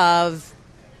picture of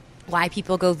why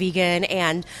people go vegan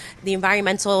and the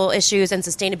environmental issues and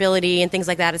sustainability and things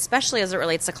like that, especially as it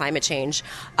relates to climate change.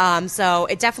 So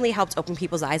it definitely helped open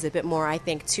people's eyes a bit more, I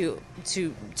think, to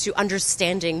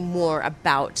understanding more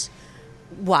about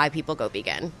why people go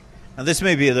vegan. Now, this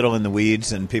may be a little in the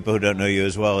weeds, and people who don't know you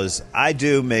as well as I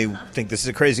do may think this is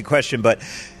a crazy question, but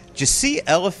did you see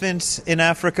elephants in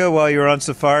Africa while you were on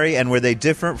safari, and were they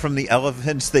different from the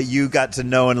elephants that you got to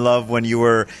know and love when you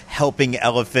were helping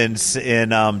elephants in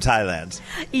Thailand?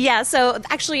 Yeah, so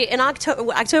actually in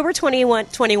October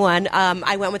 21,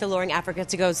 I went with Alluring Africa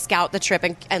to go scout the trip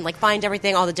and like find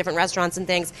everything, all the different restaurants and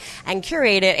things, and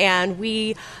curate it. And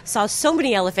we saw so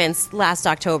many elephants last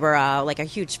October, like a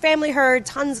huge family herd,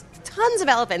 tons of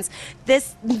elephants.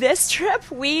 This trip,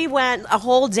 we went a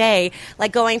whole day,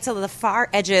 like going to the far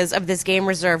edges of this game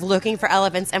reserve looking for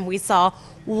elephants, and we saw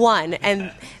one,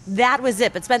 and that was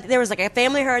it. But there was like a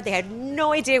family herd. They had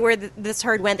no idea where this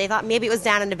herd went. They thought maybe it was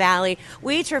down in the valley.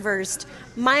 We traversed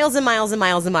miles and miles and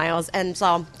miles and miles and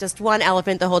saw just one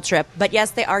elephant the whole trip. But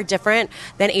yes, they are different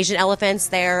than Asian elephants.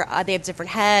 They have different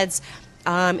heads.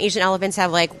 Asian elephants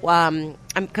have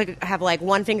have like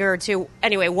one finger or two.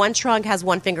 Anyway, one trunk has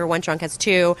one finger, one trunk has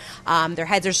two. Their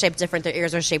heads are shaped different, their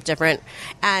ears are shaped different.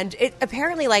 And it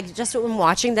apparently, like, just when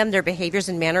watching them, their behaviors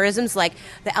and mannerisms, like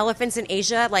the elephants in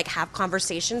Asia, like, have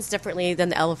conversations differently than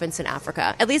the elephants in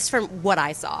Africa, at least from what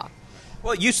I saw.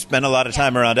 Well, you spent a lot of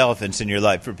time around elephants in your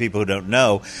life. For people who don't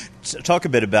know, talk a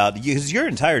bit about, because your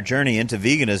entire journey into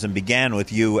veganism began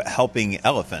with you helping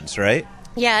elephants, right?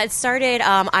 Yeah, it started,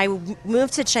 I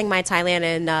moved to Chiang Mai, Thailand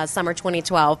in summer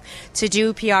 2012 to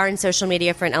do PR and social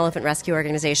media for an elephant rescue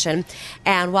organization.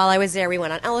 And while I was there, we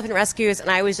went on elephant rescues,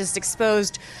 and I was just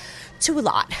exposed to a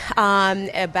lot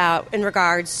in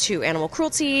regards to animal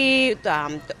cruelty,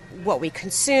 what we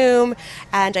consume.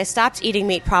 And I stopped eating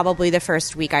meat probably the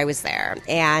first week I was there.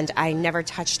 And I never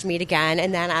touched meat again.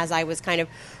 And then as I was kind of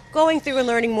going through and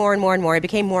learning more and more and more, I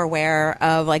became more aware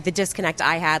of like the disconnect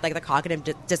I had, like the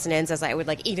cognitive dissonance, as I would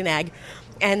like eat an egg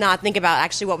and not think about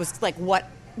actually what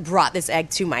brought this egg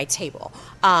to my table.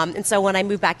 And so when I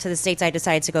moved back to the States, I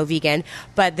decided to go vegan.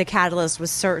 But the catalyst was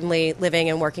certainly living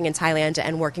and working in Thailand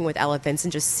and working with elephants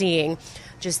and just seeing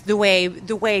just the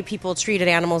way people treated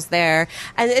animals there.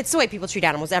 And it's the way people treat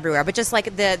animals everywhere, but just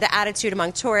like the attitude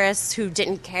among tourists who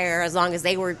didn't care as long as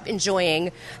they were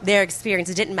enjoying their experience.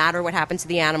 It didn't matter what happened to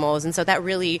the animals. And so that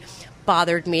really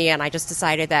bothered me, and I just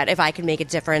decided that if I could make a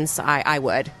difference, I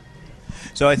would.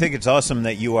 So I think it's awesome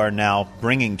that you are now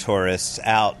bringing tourists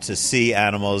out to see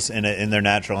animals in their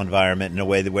natural environment in a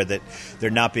way where that they're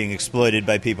not being exploited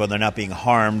by people and they're not being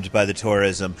harmed by the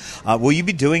tourism. Will you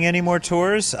be doing any more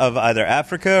tours of either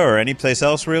Africa or any place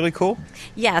else really cool?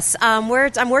 Yes. I'm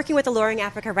working with Alluring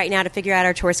Africa right now to figure out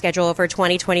our tour schedule for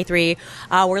 2023.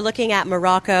 We're looking at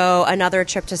Morocco, another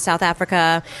trip to South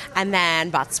Africa, and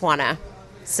then Botswana.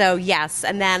 So, yes,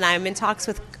 and then I'm in talks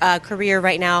with Korea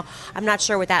right now. I'm not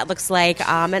sure what that looks like,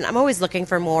 and I'm always looking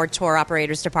for more tour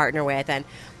operators to partner with and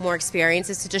more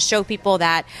experiences to just show people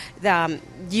that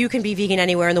you can be vegan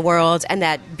anywhere in the world, and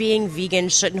that being vegan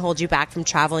shouldn't hold you back from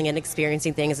traveling and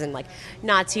experiencing things, and like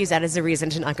not to use that as a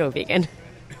reason to not go vegan.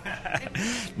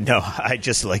 No, I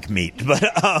just like meat, but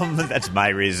that's my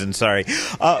reason, sorry.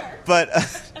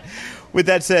 With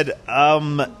that said,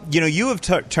 you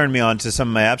have turned me on to some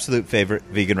of my absolute favorite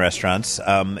vegan restaurants.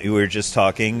 We were just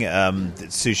talking.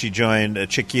 Sushi joined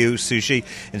Chikyu Sushi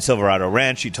in Silverado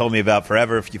Ranch. You told me about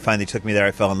forever. You finally took me there.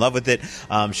 I fell in love with it.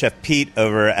 Chef Pete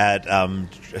over at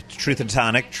Truth and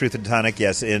Tonic,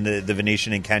 yes, in the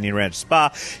Venetian in Canyon Ranch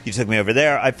Spa. You took me over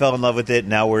there. I fell in love with it.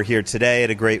 Now we're here today at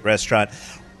a great restaurant.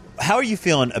 How are you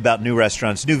feeling about new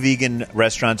restaurants, new vegan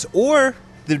restaurants, or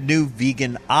the new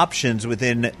vegan options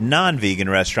within non-vegan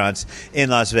restaurants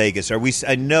in Las Vegas?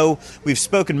 I know we've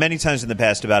spoken many times in the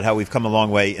past about how we've come a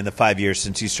long way in the 5 years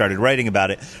since you started writing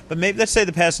about it, but maybe let's say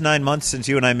the past 9 months since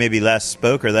you and I maybe last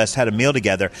spoke or last had a meal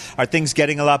together. Are things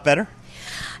getting a lot better?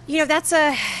 That's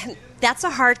a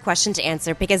hard question to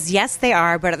answer because yes, they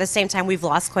are, but at the same time, we've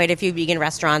lost quite a few vegan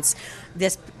restaurants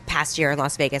this past year in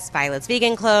Las Vegas. Violet's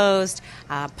Vegan closed,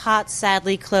 Pot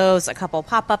sadly closed, a couple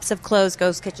pop-ups have closed,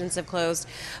 ghost kitchens have closed.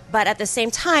 But at the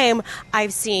same time,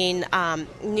 I've seen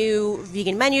new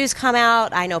vegan menus come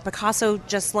out. I know Picasso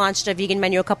just launched a vegan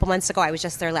menu a couple months ago. I was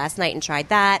just there last night and tried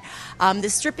that. The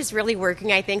Strip is really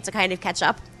working, I think, to kind of catch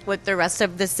up with the rest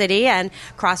of the city, and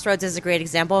Crossroads is a great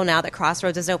example. Now that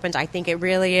Crossroads is opened, I think it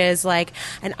really is like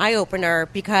an eye-opener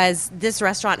because this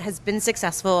restaurant has been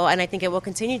successful, and I think it will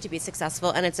continue to be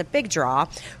successful, and it's a big draw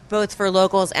both for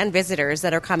locals and visitors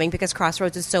that are coming because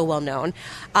Crossroads is so well known.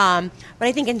 But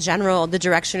I think in general the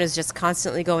direction is just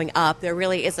constantly going up. There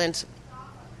really isn't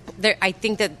I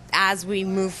think that as we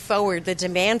move forward, the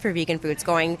demand for vegan food is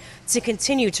going to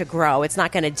continue to grow. It's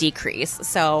not going to decrease.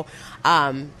 So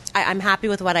I'm happy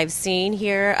with what I've seen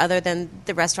here, other than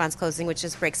the restaurants closing, which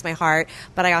just breaks my heart.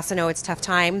 But I also know it's tough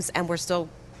times, and we're still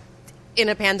in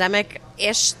a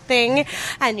pandemic-ish thing,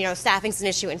 and staffing's an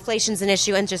issue, inflation's an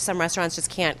issue, and just some restaurants just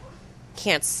can't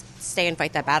stay and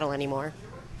fight that battle anymore.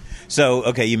 So,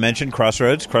 okay, you mentioned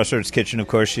Crossroads Kitchen, of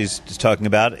course, she's just talking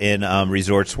about in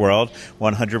Resorts World,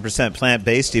 100%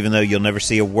 plant-based, even though you'll never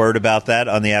see a word about that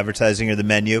on the advertising or the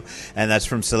menu, and that's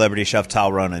from celebrity chef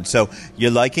Tal Ronan. So,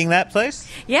 you're liking that place?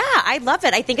 Yeah, I love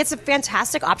it. I think it's a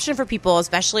fantastic option for people,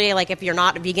 especially like if you're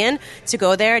not vegan, to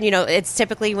go there. And, it's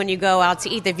typically when you go out to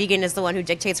eat, the vegan is the one who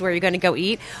dictates where you're going to go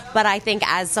eat. But I think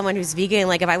as someone who's vegan,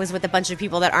 like if I was with a bunch of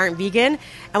people that aren't vegan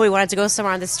and we wanted to go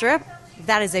somewhere on the Strip,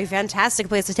 that is a fantastic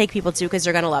place to take people to because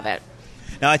you're going to love it.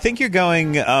 Now, I think you're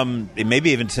going,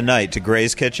 maybe even tonight, to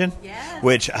Gray's Kitchen,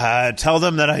 which tell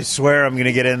them that I swear I'm going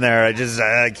to get in there.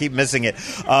 I keep missing it.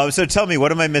 So tell me,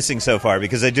 what am I missing so far?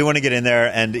 Because I do want to get in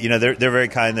there, and they're very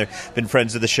kind. They've been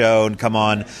friends of the show and come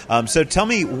on. So tell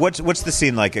me, what's the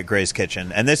scene like at Gray's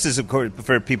Kitchen? And this is, of course,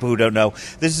 for people who don't know,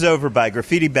 this is over by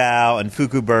Graffiti Bao and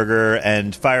Fuku Burger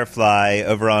and Firefly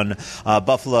over on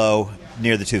Buffalo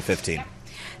near the 215.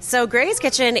 So Gray's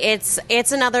Kitchen, it's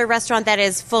another restaurant that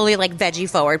is fully like veggie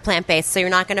forward, plant-based. So you're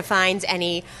not going to find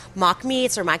any mock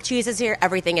meats or mock cheeses here.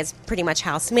 Everything is pretty much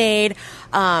house-made.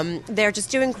 They're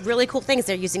just doing really cool things.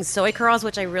 They're using soy curls,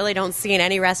 which I really don't see in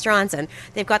any restaurants. And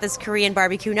they've got this Korean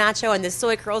barbecue nacho, and the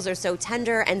soy curls are so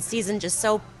tender and seasoned just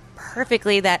so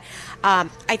perfectly that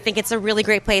I think it's a really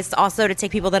great place also to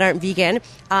take people that aren't vegan.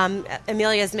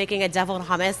 Amelia is making a deviled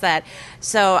hummus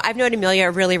so I've known Amelia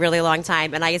a really, really long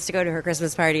time, and I used to go to her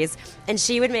Christmas parties, and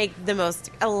she would make the most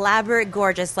elaborate,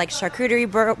 gorgeous, like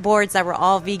charcuterie boards that were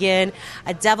all vegan,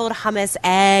 a deviled hummus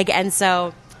egg, and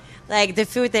so like the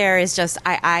food there is just,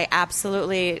 I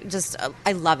absolutely just,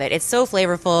 I love it. It's so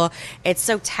flavorful. It's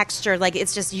so textured. Like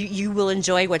it's just, you will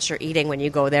enjoy what you're eating when you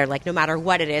go there. Like no matter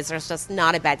what it is, there's just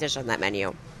not a bad dish on that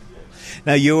menu.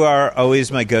 Now, you are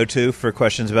always my go-to for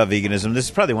questions about veganism. This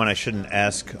is probably one I shouldn't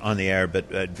ask on the air,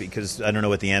 but because I don't know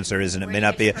what the answer is, and it may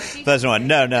not be a pleasant one.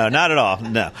 No, not at all.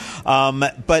 No.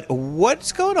 But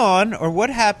what's going on, or what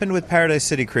happened with Paradise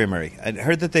City Creamery? I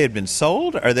heard that they had been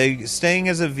sold. Are they staying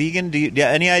as a vegan? Do you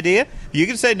any idea? You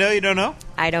can say no, you don't know?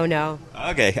 I don't know.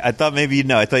 Okay. I thought maybe you'd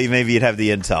know. I thought maybe you'd have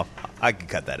the intel. I could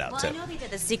cut that out, too. I know they did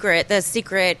the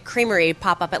secret creamery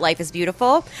pop-up at Life is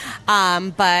Beautiful,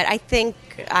 but I think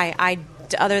I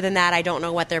other than that, I don't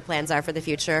know what their plans are for the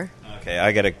future. Okay,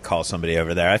 I got to call somebody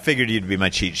over there. I figured you'd be my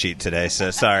cheat sheet today,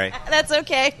 so sorry. That's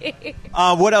okay.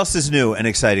 What else is new and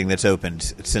exciting that's opened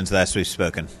since last we've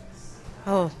spoken?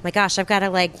 Oh, my gosh, I've got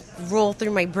to, roll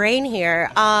through my brain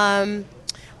here. Well,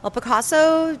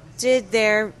 Picasso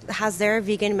has their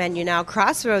vegan menu now.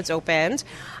 Crossroads opened.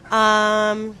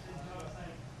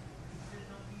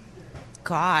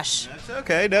 Gosh. That's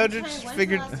okay. No, just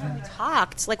figured. We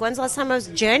talked. When's the last time? It was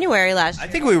January last year.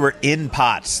 I think we were in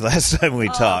Potts last time we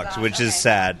talked, which is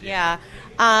sad. Yeah.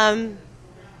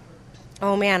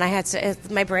 Oh, man, I had to.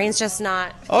 My brain's just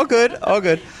not. All good.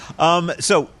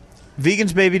 So,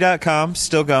 vegansbaby.com,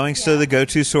 still going, still the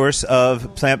go-to source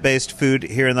of plant-based food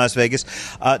here in Las Vegas.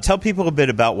 Tell people a bit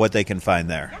about what they can find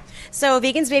there. So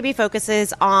Vegans Baby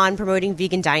focuses on promoting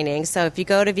vegan dining. So if you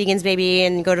go to Vegans Baby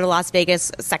and go to the Las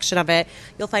Vegas section of it,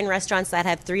 you'll find restaurants that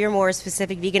have 3 or more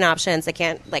specific vegan options. They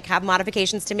can't have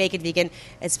modifications to make it vegan.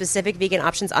 It's specific vegan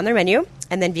options on their menu,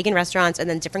 and then vegan restaurants, and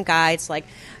then different guides like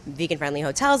vegan-friendly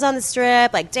hotels on the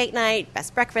Strip, like date night,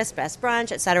 best breakfast, best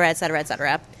brunch, et cetera, et cetera, et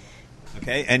cetera.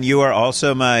 Okay, and you are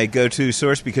also my go-to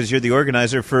source because you're the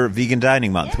organizer for Vegan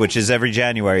Dining Month, which is every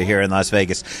January here in Las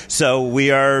Vegas. So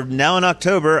we are now in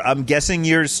October. I'm guessing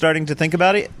you're starting to think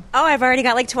about it? Oh, I've already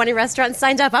got 20 restaurants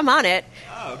signed up. I'm on it.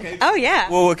 Oh, okay. Oh, yeah.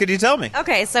 Well, what could you tell me?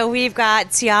 Okay, so we've got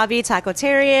Tiabi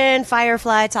Tacotarian,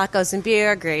 Firefly Tacos and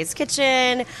Beer, Gray's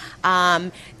Kitchen,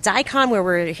 Daikon, where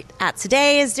we're at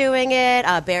today, is doing it,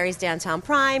 Barry's Downtown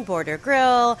Prime, Border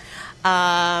Grill,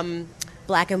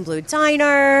 Black and Blue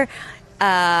Diner,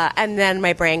 and then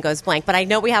my brain goes blank, but I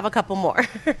know we have a couple more.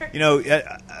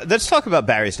 Let's talk about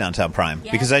Barry's Downtown Prime,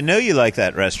 because I know you like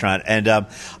that restaurant, and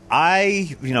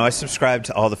I subscribe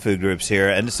to all the food groups here,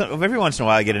 and every once in a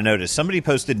while I get a notice. Somebody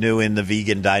posted new in the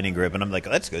vegan dining group, and I'm like,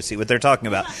 let's go see what they're talking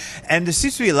about. And there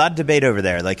seems to be a lot of debate over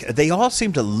there. They all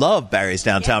seem to love Barry's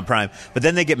Downtown Prime, but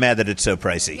then they get mad that it's so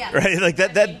pricey, right?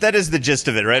 That is the gist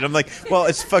of it, right? I'm like, well,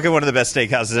 it's fucking one of the best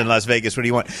steakhouses in Las Vegas. What do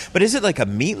you want? But is it like a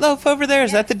meatloaf over there?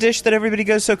 Is that the dish that everybody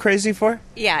goes so crazy for?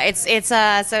 Yeah, it's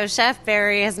so Chef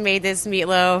Barry has made this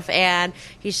meatloaf, and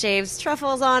he shaves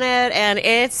truffles on it, and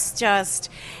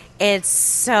it's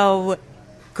so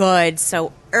good,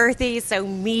 so earthy, so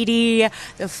meaty.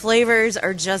 The flavors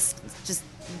are just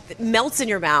melts in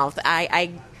your mouth.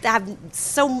 I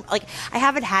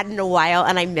haven't had it in a while,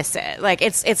 and I miss it.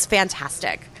 It's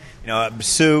fantastic. You know,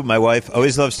 Sue, my wife,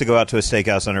 always loves to go out to a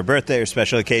steakhouse on her birthday or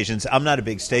special occasions. I'm not a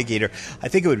big steak eater. I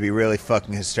think it would be really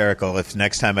fucking hysterical if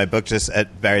next time I booked us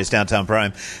at Barry's Downtown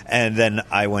Prime and then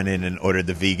I went in and ordered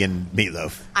the vegan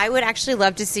meatloaf. I would actually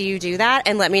love to see you do that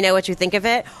and let me know what you think of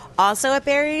it. Also at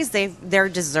Barry's, they're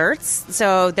desserts.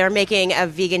 So they're making a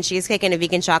vegan cheesecake and a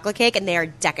vegan chocolate cake, and they are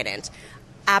decadent.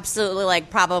 Absolutely,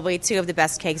 like probably two of the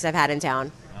best cakes I've had in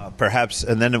town. Perhaps,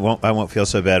 and then I won't feel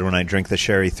so bad when I drink the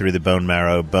sherry through the bone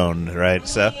marrow bone, right?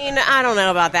 So I don't know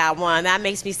about that one. That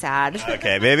makes me sad.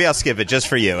 Okay, maybe I'll skip it just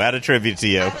for you, out of tribute to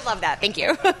you. I would love that. Thank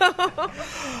you.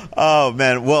 Oh,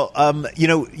 man. Well, you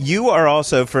know, you are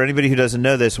also, for anybody who doesn't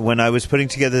know this, when I was putting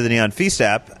together the Neon Feast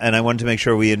app, and I wanted to make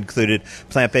sure we included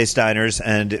plant-based diners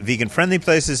and vegan-friendly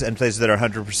places and places that are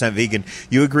 100% vegan,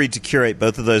 you agreed to curate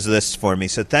both of those lists for me.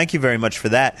 So thank you very much for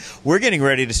that. We're getting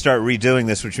ready to start redoing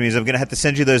this, which means I'm going to have to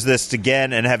send you those lists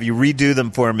again and have you redo them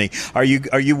for me. Are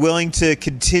you willing to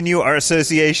continue our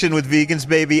association with Vegans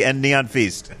Baby and Neon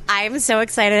Feast? I am so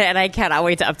excited, and I cannot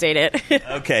wait to update it.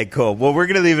 Okay, cool. Well, we're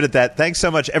going to leave it at that. Thanks so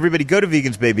much. Everybody go to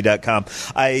vegansbaby.com.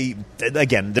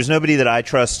 Again, there's nobody that I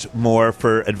trust more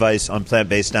for advice on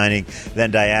plant-based dining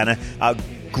than Diana. I'll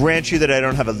grant you that I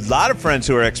don't have a lot of friends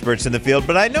who are experts in the field,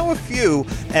 but I know a few,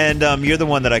 and you're the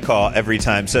one that I call every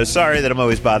time. So sorry that I'm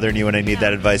always bothering you when I need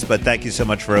that advice, but thank you so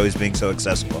much for always being so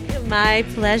accessible. My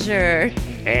pleasure.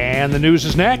 And the news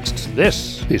is next.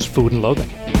 This is Food and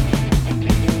Loathing.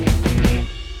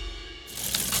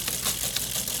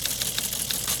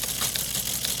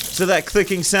 So that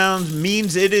clicking sound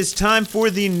means it is time for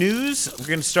the news. We're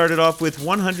going to start it off with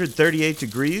 138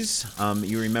 Degrees.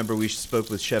 You remember we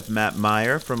spoke with Chef Matt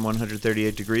Meyer from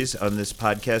 138 Degrees on this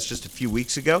podcast just a few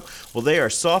weeks ago. Well, they are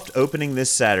soft opening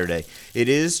this Saturday. It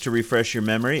is, to refresh your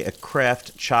memory, a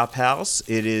craft chop house.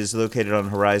 It is located on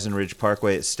Horizon Ridge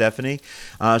Parkway at Stephanie.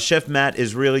 Chef Matt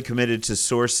is really committed to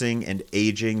sourcing and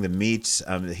aging the meats.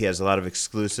 He has a lot of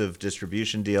exclusive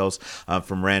distribution deals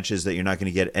from ranches that you're not going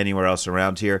to get anywhere else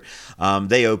around here.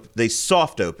 They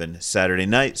soft open Saturday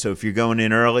night, so if you're going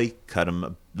in early, cut them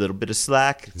a little bit of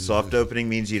slack. Soft opening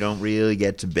means you don't really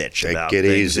get to bitch about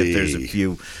things if there's a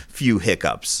few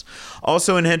hiccups.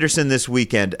 Also in Henderson this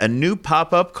weekend, a new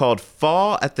pop-up called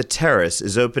Fall at the Terrace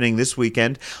is opening this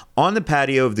weekend on the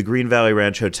patio of the Green Valley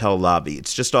Ranch Hotel lobby.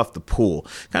 It's just off the pool.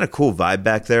 Kind of cool vibe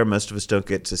back there. Most of us don't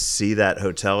get to see that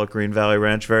hotel at Green Valley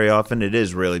Ranch very often. It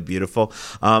is really beautiful.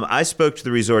 I spoke to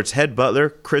the resort's head butler,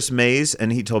 Chris Mays,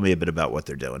 and he told me a bit about what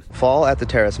they're doing. Fall at the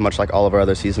Terrace, much like all of our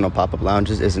other seasonal pop-up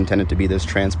lounges, is intended to be this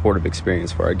transportive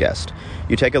experience for our guests.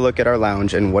 You take a look at our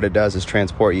lounge, and what it does is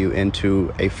transport you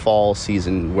into a fall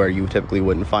season where you typically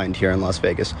wouldn't find here in Las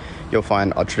Vegas. You'll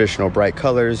find traditional bright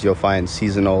colors, you'll find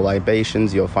seasonal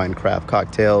libations, you'll find craft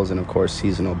cocktails, and of course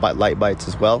seasonal light bites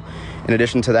as well. In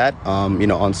addition to that,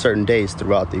 on certain days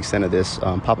throughout the extent of this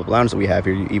pop-up lounge that we have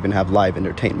here, you even have live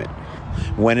entertainment.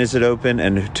 When is it open,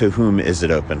 and to whom is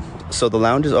it open? So the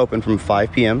lounge is open from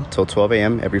 5 p.m. till 12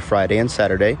 a.m. every Friday and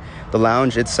Saturday. The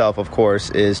lounge itself, of course,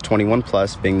 is 21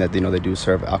 plus, being that they do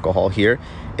serve alcohol here.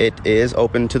 It is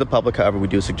open to the public. However, we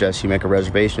do suggest you make a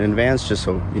reservation in advance just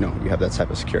so you have that type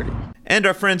of security. And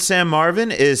our friend Sam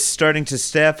Marvin is starting to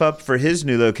staff up for his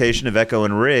new location of Echo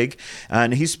and Rig.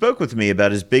 And he spoke with me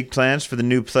about his big plans for the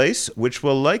new place, which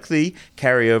will likely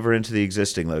carry over into the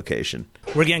existing location.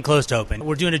 We're getting close to open.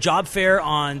 We're doing a job fair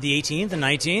on the 18th and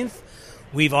 19th.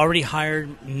 We've already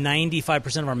hired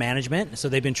 95% of our management, so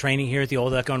they've been training here at the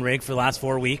old Echo and Rig for the last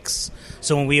 4 weeks.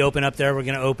 So when we open up there, we're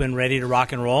going to open ready to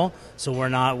rock and roll. So we're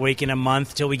not waiting a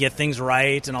month till we get things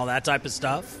right and all that type of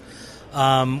stuff.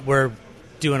 We're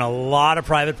doing a lot of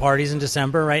private parties in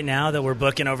December right now that we're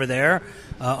booking over there.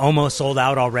 Almost sold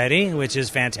out already, which is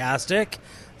fantastic.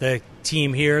 The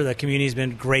team here, the community has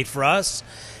been great for us.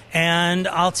 And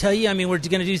I'll tell you, we're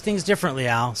going to do things differently,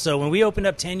 Al. So when we opened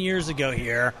up 10 years ago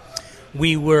here,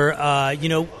 we were,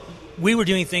 we were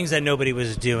doing things that nobody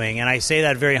was doing. And I say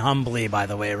that very humbly, by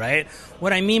the way, right?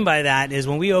 What I mean by that is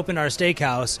when we opened our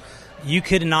steakhouse, you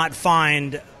could not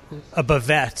find a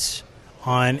bavette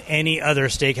on any other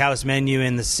steakhouse menu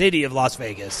in the city of Las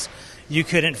Vegas. You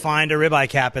couldn't find a ribeye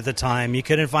cap at the time. You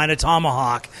couldn't find a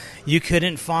tomahawk. You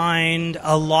couldn't find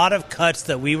a lot of cuts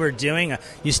that we were doing.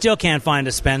 You still can't find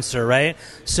a Spencer, right?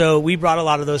 So we brought a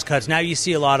lot of those cuts. Now you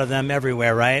see a lot of them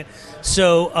everywhere, right?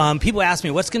 So people ask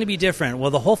me, what's going to be different?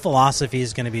 Well, the whole philosophy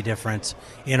is going to be different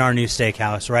in our new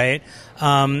steakhouse, right?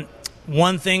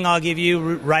 One thing I'll give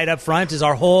you right up front is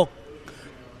our whole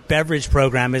beverage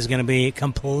program is going to be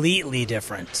completely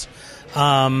different.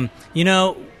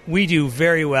 We do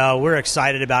very well. We're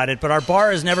excited about it, but our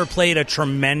bar has never played a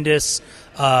tremendous,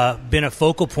 been a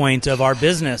focal point of our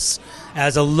business.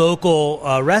 As a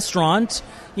local restaurant,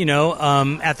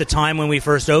 at the time when we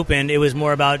first opened, it was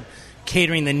more about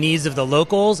catering the needs of the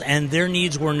locals, and their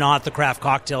needs were not the craft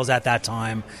cocktails at that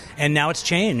time. And now it's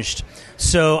changed.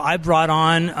 So I brought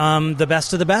on the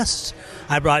best of the best.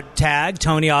 I brought Tag.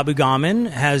 Tony Abugaman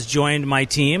has joined my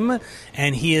team,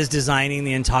 and he is designing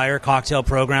the entire cocktail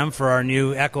program for our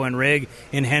new Echo and Rig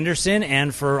in Henderson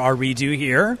and for our redo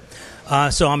here.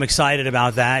 So I'm excited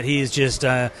about that. He is just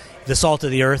the salt of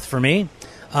the earth for me.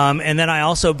 And then I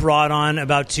also brought on,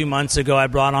 about 2 months ago, I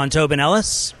brought on Tobin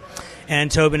Ellis. And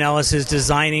Tobin Ellis is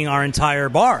designing our entire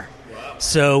bar.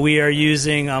 So we are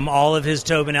using all of his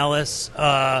Tobin Ellis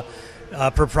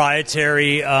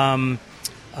proprietary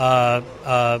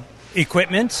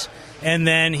equipment. And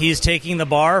then he's taking the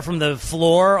bar from the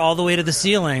floor all the way to the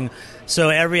ceiling. So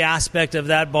every aspect of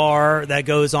that bar that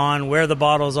goes on, where the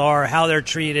bottles are, how they're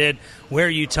treated, where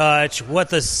you touch, what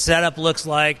the setup looks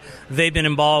like, they've been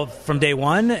involved from day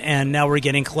one, and now we're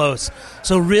getting close.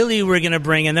 So really we're going to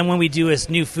bring, and then when we do this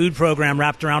new food program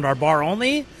wrapped around our bar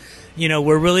only,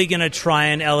 we're really going to try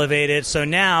and elevate it. So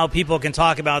now people can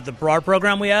talk about the bar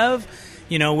program we have,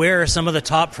 where are some of the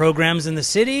top programs in the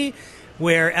city,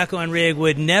 where Echo and Rig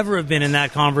would never have been in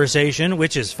that conversation,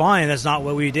 which is fine. That's not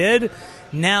what we did.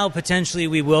 Now, potentially,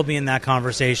 we will be in that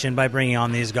conversation by bringing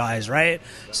on these guys, right?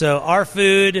 So our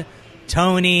food,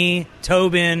 Tony,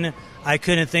 Tobin, I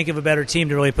couldn't think of a better team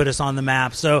to really put us on the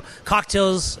map. So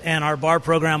cocktails and our bar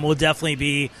program will definitely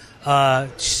be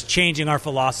changing our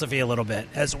philosophy a little bit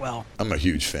as well. I'm a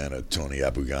huge fan of Tony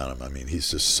Abugaman. I mean,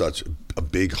 he's just such a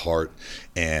big heart,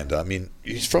 and I mean,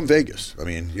 he's from Vegas. I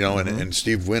mean, and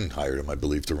Steve Wynn hired him, I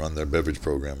believe, to run their beverage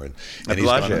program, and he's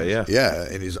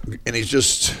and he's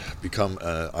just become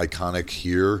iconic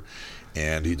here.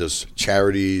 And he does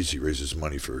charities. He raises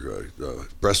money for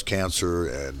breast cancer,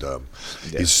 and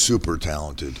he's super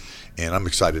talented. And I'm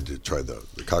excited to try the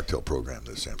cocktail program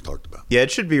that Sam talked about. Yeah, it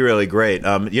should be really great.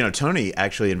 Tony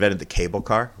actually invented the cable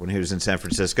car when he was in San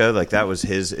Francisco. Like, that was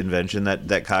his invention,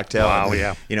 that cocktail. Wow,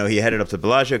 yeah. He headed up the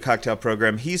Bellagio cocktail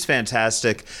program. He's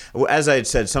fantastic. As I had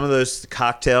said, some of those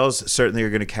cocktails certainly are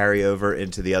going to carry over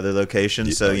into the other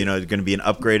locations. So, it's going to be an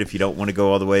upgrade if you don't want to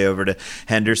go all the way over to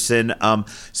Henderson.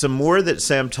 Some more that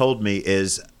Sam told me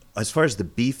is, as far as the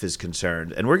beef is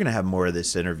concerned, and we're going to have more of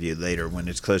this interview later when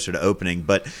it's closer to opening,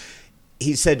 but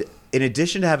he said, in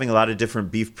addition to having a lot of different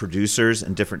beef producers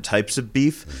and different types of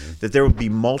beef, that there will be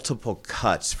multiple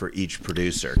cuts for each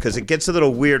producer. Because it gets a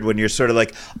little weird when you're sort of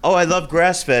like, oh, I love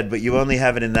grass-fed, but you only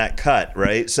have it in that cut,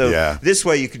 right? So this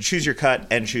way you can choose your cut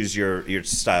and choose your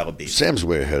style of beef. Sam's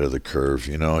way ahead of the curve.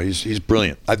 He's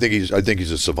brilliant. I think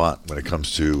he's a savant when it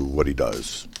comes to what he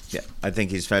does. Yeah, I think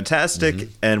he's fantastic,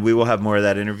 and we will have more of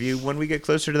that interview when we get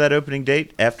closer to that opening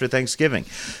date after Thanksgiving.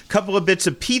 Couple of bits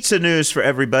of pizza news for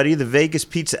everybody. The Vegas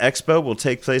Pizza Expo will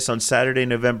take place on Saturday,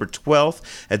 November 12th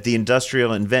at the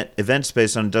Industrial Event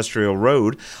Space on Industrial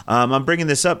Road. I'm bringing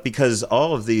this up because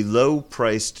all of the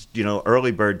low-priced,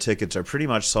 early bird tickets are pretty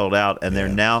much sold out, and they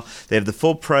have the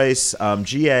full price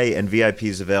GA and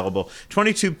VIPs available.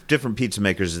 22 different pizza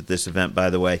makers at this event, by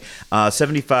the way.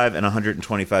 $75 and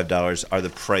 $125 are the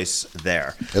price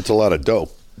there. That's a lot of dough.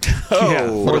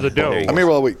 For the dough. I'm here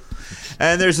all week.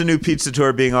 And there's a new pizza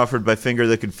tour being offered by Finger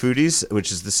Lickin' Foodies,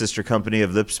 which is the sister company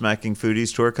of Lip Smacking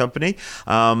Foodies Tour Company.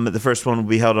 The first one will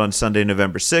be held on Sunday,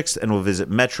 November 6th, and will visit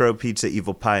Metro, Pizza,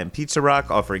 Evil Pie, and Pizza Rock,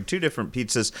 offering 2 different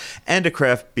pizzas and a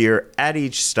craft beer at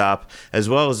each stop, as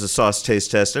well as a sauce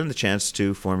taste test and the chance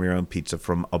to form your own pizza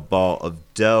from a ball of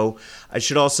dough. I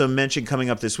should also mention, coming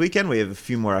up this weekend, we have a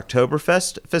few more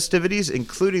Oktoberfest festivities,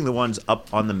 including the ones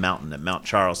up on the mountain at Mount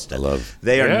Charleston.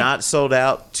 They are not sold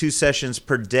out. 2 sessions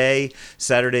per day,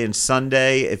 Saturday and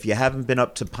Sunday. If you haven't been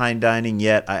up to Pine Dining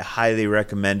yet, I highly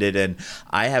recommend it. And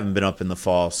I haven't been up in the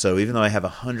fall, so even though I have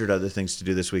 100 other things to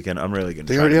do this weekend, I'm really going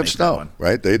to try to make that one. They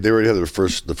already have snow, right? They already had the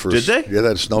first. Did they? Yeah,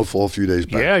 that snowfall a few days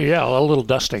back. Yeah, a little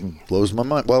dusting. Blows my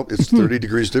mind. Well, it's 30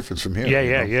 degrees difference from here.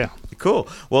 Yeah. Cool.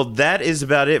 Well, that is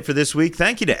about it for this week.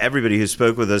 Thank you to everybody who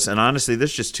spoke with us. And honestly,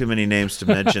 there's just too many names to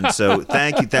mention. So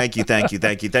thank you.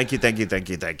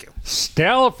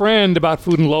 Tell a friend about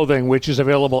Food and Loathing, which is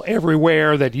available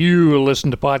everywhere that you listen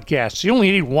to podcasts. You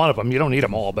only need one of them. You don't need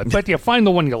them all. But you find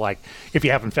the one you like if you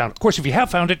haven't found it. Of course, if you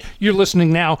have found it, you're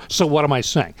listening now. So what am I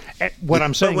saying? What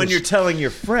I'm saying But when you're telling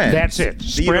your friends. That's it.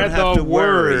 Spread the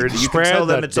word. You can tell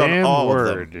them it's on all of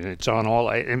them. It's on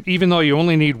all. Even though you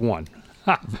only need one.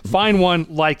 Find one,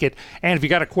 like it, and if you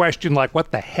got a question like,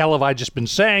 what the hell have I just been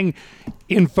saying,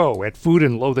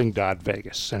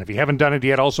 info@foodandloathing.vegas. And if you haven't done it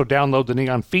yet, also download the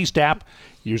Neon Feast app.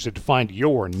 Use it to find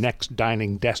your next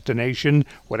dining destination,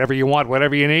 whatever you want,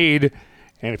 whatever you need.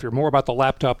 And if you're more about the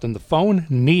laptop than the phone,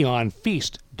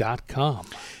 neonfeast.com.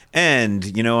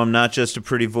 And, you know, I'm not just a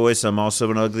pretty voice, I'm also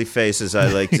an ugly face, as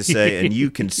I like to say, and you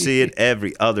can see it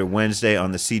every other Wednesday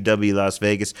on the CW Las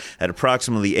Vegas at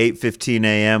approximately 8:15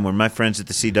 a.m., where my friends at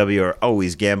the CW are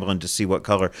always gambling to see what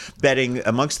color, betting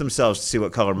amongst themselves to see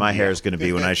what color my hair is going to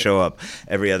be when I show up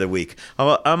every other week.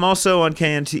 I'm also on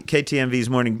KTMV's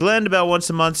Morning Blend about once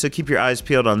a month, so keep your eyes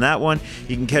peeled on that one.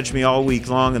 You can catch me all week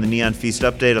long on the Neon Feast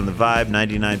update on the Vibe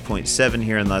 99.7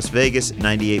 here in Las Vegas,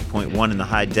 98.1 in the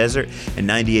High Desert, and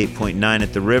 98.9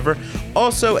 at the River.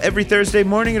 Also, every Thursday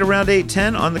morning at around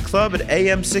 8:10 on the Club at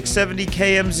AM 670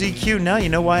 KMZQ. Now you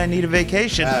know why I need a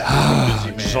vacation.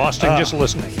 Exhausting just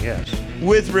listening, yes.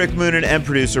 With Rick Moonen and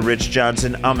producer Rich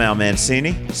Johnson, I'm Al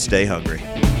Mancini. Stay hungry.